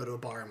mentioning, you go to a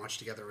bar and watch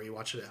together, or you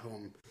watch it at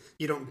home.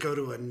 You don't go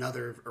to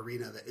another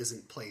arena that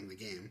isn't playing the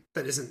game,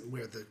 that isn't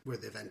where the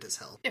event is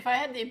held. If I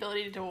had the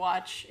ability to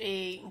watch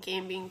a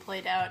game being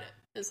played out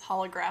as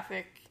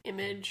holographic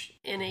image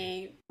in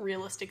a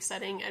realistic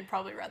setting, I'd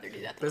probably rather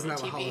do that But than isn't on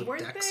that TV. what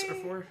holodecks are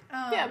for?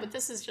 Yeah, but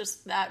this is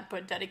just that,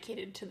 but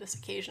dedicated to this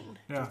occasion.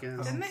 Yeah. Yeah.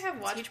 Didn't they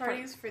have watch huge part.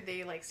 parties for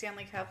the like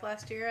Stanley Cup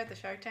last year at the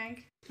Shark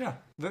Tank? Yeah.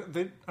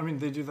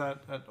 They do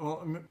that at,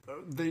 well, I mean,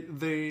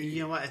 they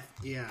You know what?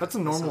 Yeah. that's a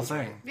that normal sounds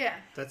thing. right. Yeah.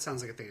 That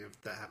sounds like a thing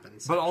that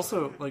happens. But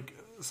also, like,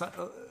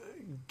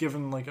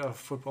 given like a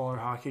football or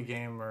hockey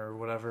game or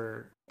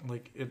whatever,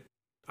 like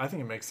I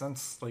think it makes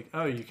sense. Like,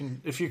 oh,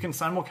 if you can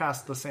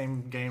simulcast the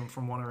same game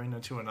from one arena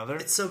to another,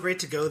 It's so great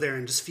to go there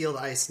and just feel the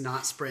ice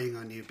not spraying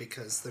on you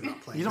because they're not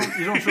playing. you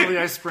don't feel the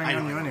ice spraying I know,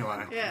 on you I know,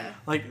 anyway. Yeah.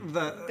 Like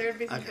There'd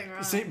be something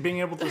wrong. being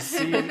able to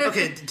see.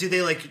 Okay, do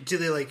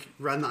they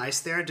run the ice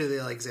there? Do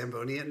they like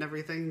Zamboni it and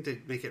everything to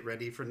make it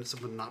ready for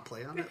someone to not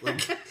play on it?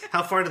 Like,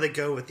 how far do they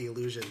go with the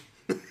illusion?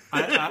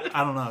 I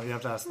don't know. You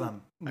have to ask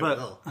them. But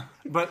will.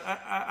 but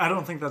I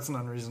don't think that's an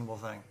unreasonable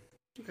thing.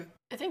 Okay.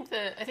 I think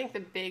the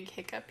big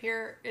hiccup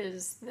here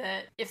is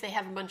that if they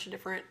have a bunch of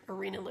different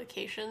arena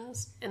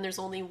locations and there's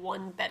only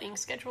one betting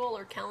schedule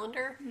or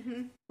calendar,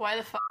 why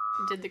the fuck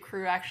did the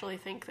crew actually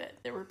think that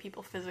there were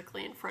people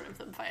physically in front of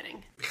them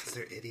fighting? Because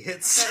they're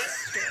idiots.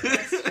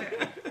 That's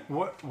true.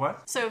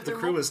 What? So if The they're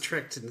crew was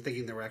tricked into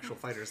thinking there were actual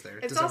fighters there.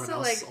 It's Does also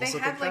everyone else like they also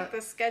have think like that?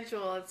 the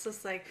schedule. It's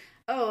just like,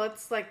 oh,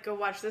 let's like go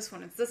watch this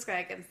one. It's this guy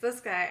against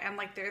this guy, and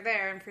like they're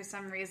there, and for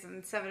some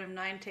reason, 7 of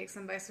 9 takes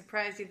them by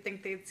surprise. You'd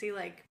think they'd see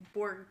like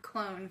Borg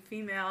clone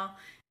female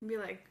and be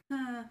like,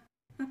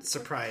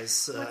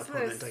 surprise what's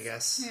opponent, this? I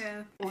guess.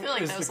 Yeah. I feel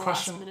like Is that the was a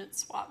question- last minute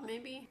swap,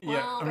 maybe. Yeah,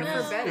 Well, I mean,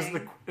 for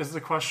betting. is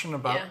the question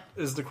about Yeah.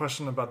 is the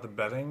question about the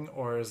betting,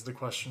 or is the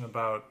question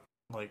about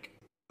like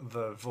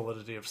the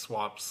validity of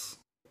swaps?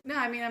 No,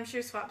 I mean I'm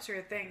sure swaps are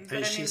a thing, but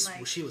I mean, I mean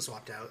like, she was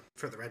swapped out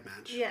for the red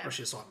match. Yeah. Or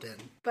she was swapped in.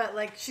 but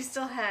like she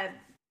still had.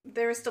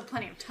 There was still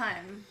plenty of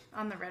time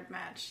on the red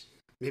match.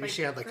 Maybe Like,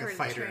 she had like for a her to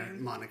fighter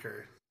train.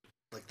 moniker,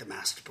 like the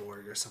Masked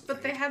Borg or something.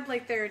 But they had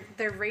like their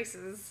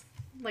races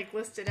like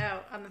listed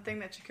out on the thing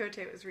that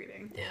Chakotay was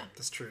reading. yeah.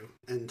 That's true.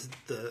 And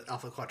the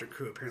Alpha Quadrant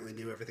crew apparently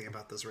knew everything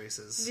about those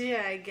races.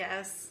 Yeah, I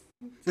guess.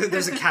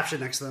 There's a caption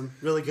next to them.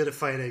 Really good at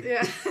fighting.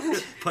 Yeah. They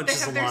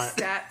Punches have a their lot.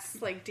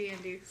 stats like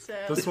D&D. So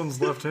This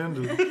one's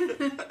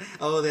left-handed.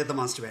 Oh, they had the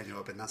monster manual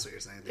open. That's what you're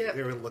saying. They, Yep.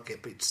 they were looking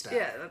at each stat.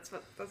 yeah, that's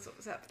what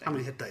was happening. How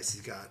many hit dice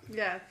he's got?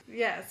 Yeah.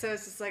 So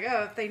it's just like,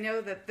 oh, if they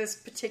know that this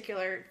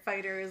particular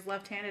fighter is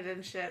left-handed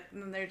and shit,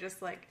 and then they're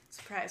just like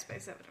surprised by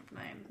 7 of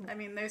 9. I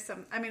mean, there's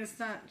some. I mean, it's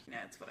not.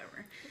 It's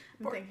whatever.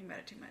 I'm thinking about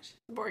it too much.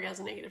 Borg has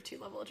a -2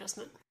 level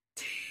adjustment.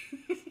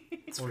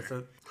 It's worth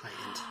it.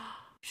 High-end.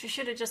 She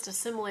should have just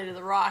assimilated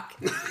the rock.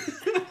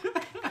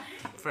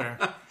 Fair.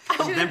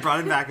 Then brought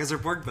him back as her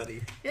Borg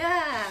buddy.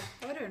 Yeah,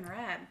 that would have been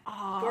rad.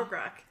 Borg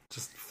Rock.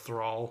 Just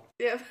thrall.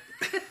 Yep.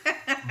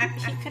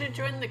 He could have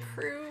joined the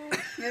crew.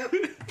 Yep.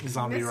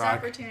 Zombie Missed rock.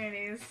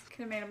 opportunities. Could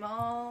have made them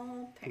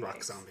all pancakes.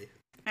 Rock zombie.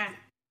 Ah,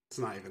 It's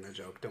not even a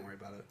joke. Don't worry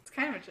about it. it's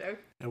kind of a joke.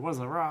 It was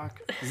a rock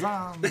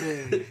zombie.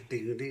 Ding,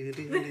 ding, ding,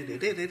 ding, ding,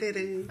 ding, ding,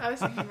 ding. I was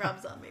thinking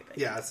Rob Zombie, but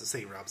Yeah, it's the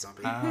same Rob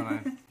Zombie. I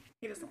don't know.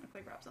 he doesn't look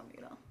like Rob Zombie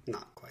at all.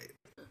 Not quite.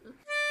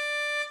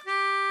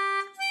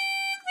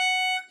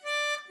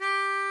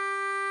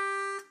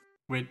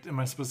 Wait, am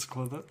I supposed to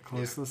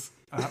close this?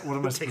 What am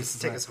I Take supposed us, to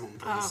take say? us home,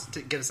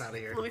 please. Get us out of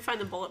here. Let me find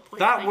the bullet point.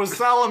 That thing. was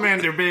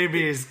Salamander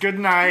Babies. Good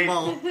night.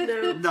 Well,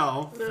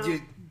 No.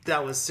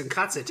 that was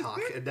Sunkatse talk,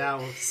 and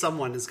now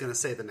someone is going to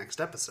say the next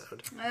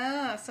episode.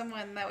 Ah,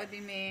 someone, that would be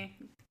me.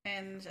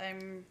 And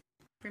I'm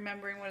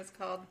remembering what it's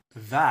called.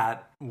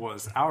 That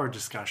was our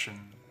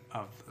discussion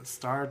of the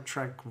Star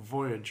Trek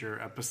Voyager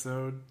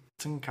episode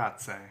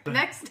Tenkatse.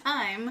 Next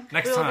time,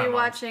 Next we'll time be on-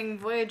 watching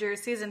Voyager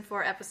Season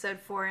 4, Episode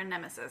 4,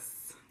 Nemesis.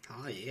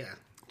 Oh, yeah.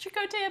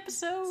 Chakotay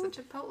episode. It's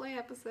a Chipotle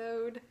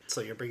episode.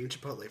 So you're bringing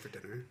Chipotle for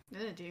dinner?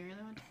 Do you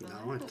really want to?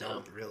 No, I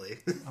don't really.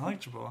 I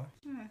like Chipotle.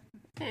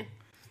 Okay.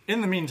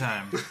 In the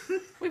meantime,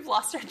 We've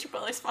lost our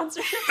Chipotle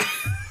sponsorship.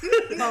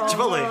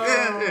 Chipotle.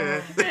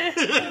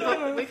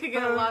 We could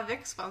get a La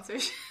Vic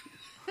sponsorship.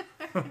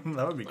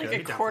 that would be Like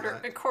good.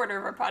 a quarter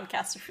of our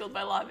podcast are fueled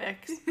by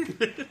Lavix.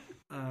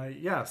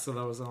 Yeah, so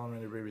that was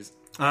Salamander Babies.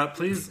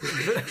 Please,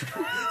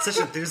 Such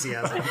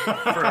enthusiasm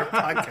for our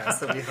podcast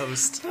that we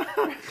host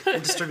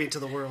and distribute to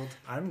the world.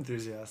 I'm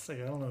enthusiastic.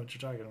 I don't know what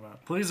you're talking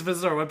about. Please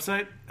visit our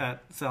website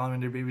at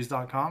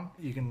salamanderbabies.com.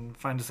 You can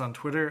find us on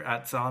Twitter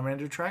at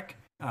salamandertrek.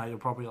 You'll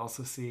probably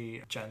also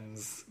see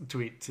Jen's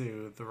tweet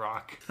to The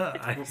Rock.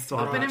 I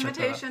still Open haven't checked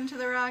that out. invitation to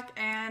The Rock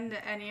and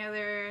any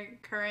other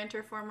current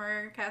or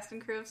former cast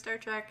and crew of Star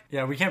Trek.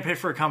 Yeah, we can't pay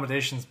for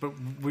accommodations, but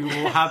we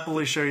will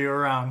happily show you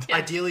around.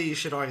 Ideally, you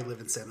should already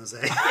live in San Jose.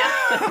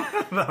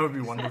 That would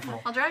be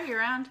wonderful. I'll drive you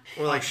around.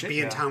 Or like shit, be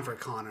in yeah. town for a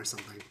con or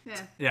something.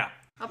 Yeah, Yeah.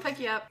 I'll pick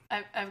you up.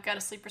 I've got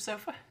a sleeper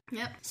sofa.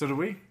 Yep. So do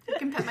we. You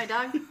can pet my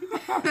dog.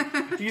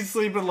 You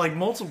sleep at like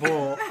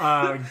multiple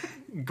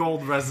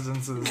gold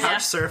residences. Yeah.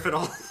 Couch surf at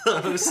all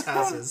those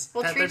houses.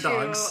 We'll Pet their treat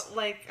dogs. you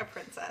like a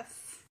princess.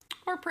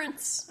 Or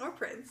prince. Or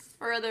prince.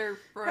 Or other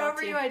royalty.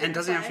 However you identify. And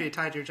doesn't have to be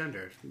tied to your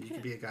gender. You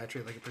can be a guy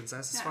treated like a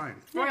princess. It's fine.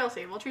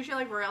 Royalty. We'll treat you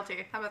like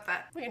royalty. How about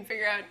that? We can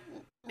figure out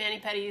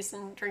mani-pedis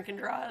and drinking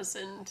draws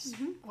and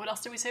what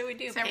else did we say we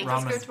do? San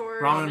Pancakes. Francisco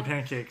tour. Ramen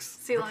pancakes.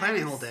 Sea We're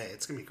planning a lions. whole day.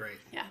 It's going to be great.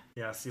 Yeah.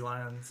 Yeah, sea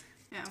lions.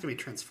 Yeah. It's going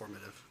to be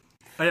transformative.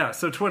 Oh yeah,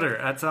 so Twitter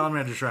at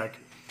Salamander Shrek.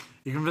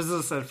 You can visit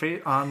us at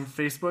on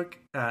Facebook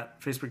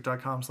at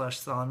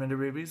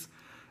facebook.com/salamanderbabies.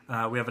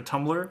 We have a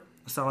Tumblr,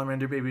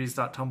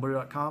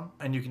 salamanderbabies.tumblr.com,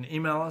 and you can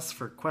email us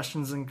for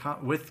questions and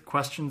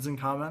questions and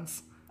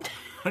comments.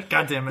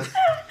 God damn it!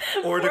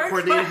 Or to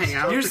coordinate a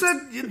hangout. You said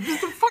the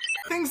fuck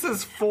thing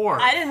says 4.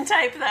 I didn't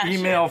type that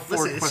Email shit. 4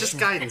 Listen, it's questions. just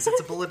guidance. It's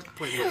a bullet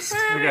point list.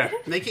 Okay.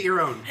 Make it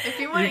your own. If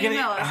you want You to can-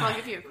 email us, I'll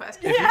give you a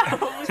question.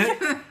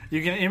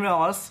 You can email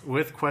us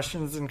with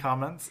questions and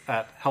comments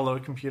at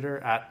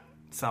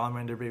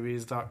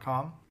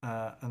hellocomputer@salamanderbabies.com.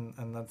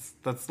 And that's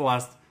the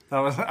last. That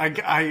was I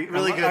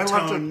Really good I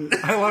tone.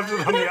 Left it, I left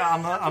it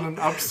on an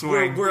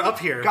upswing. We're up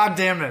here. God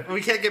damn it!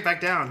 We can't get back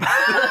down.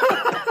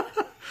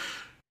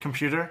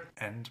 Computer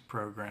end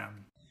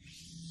program.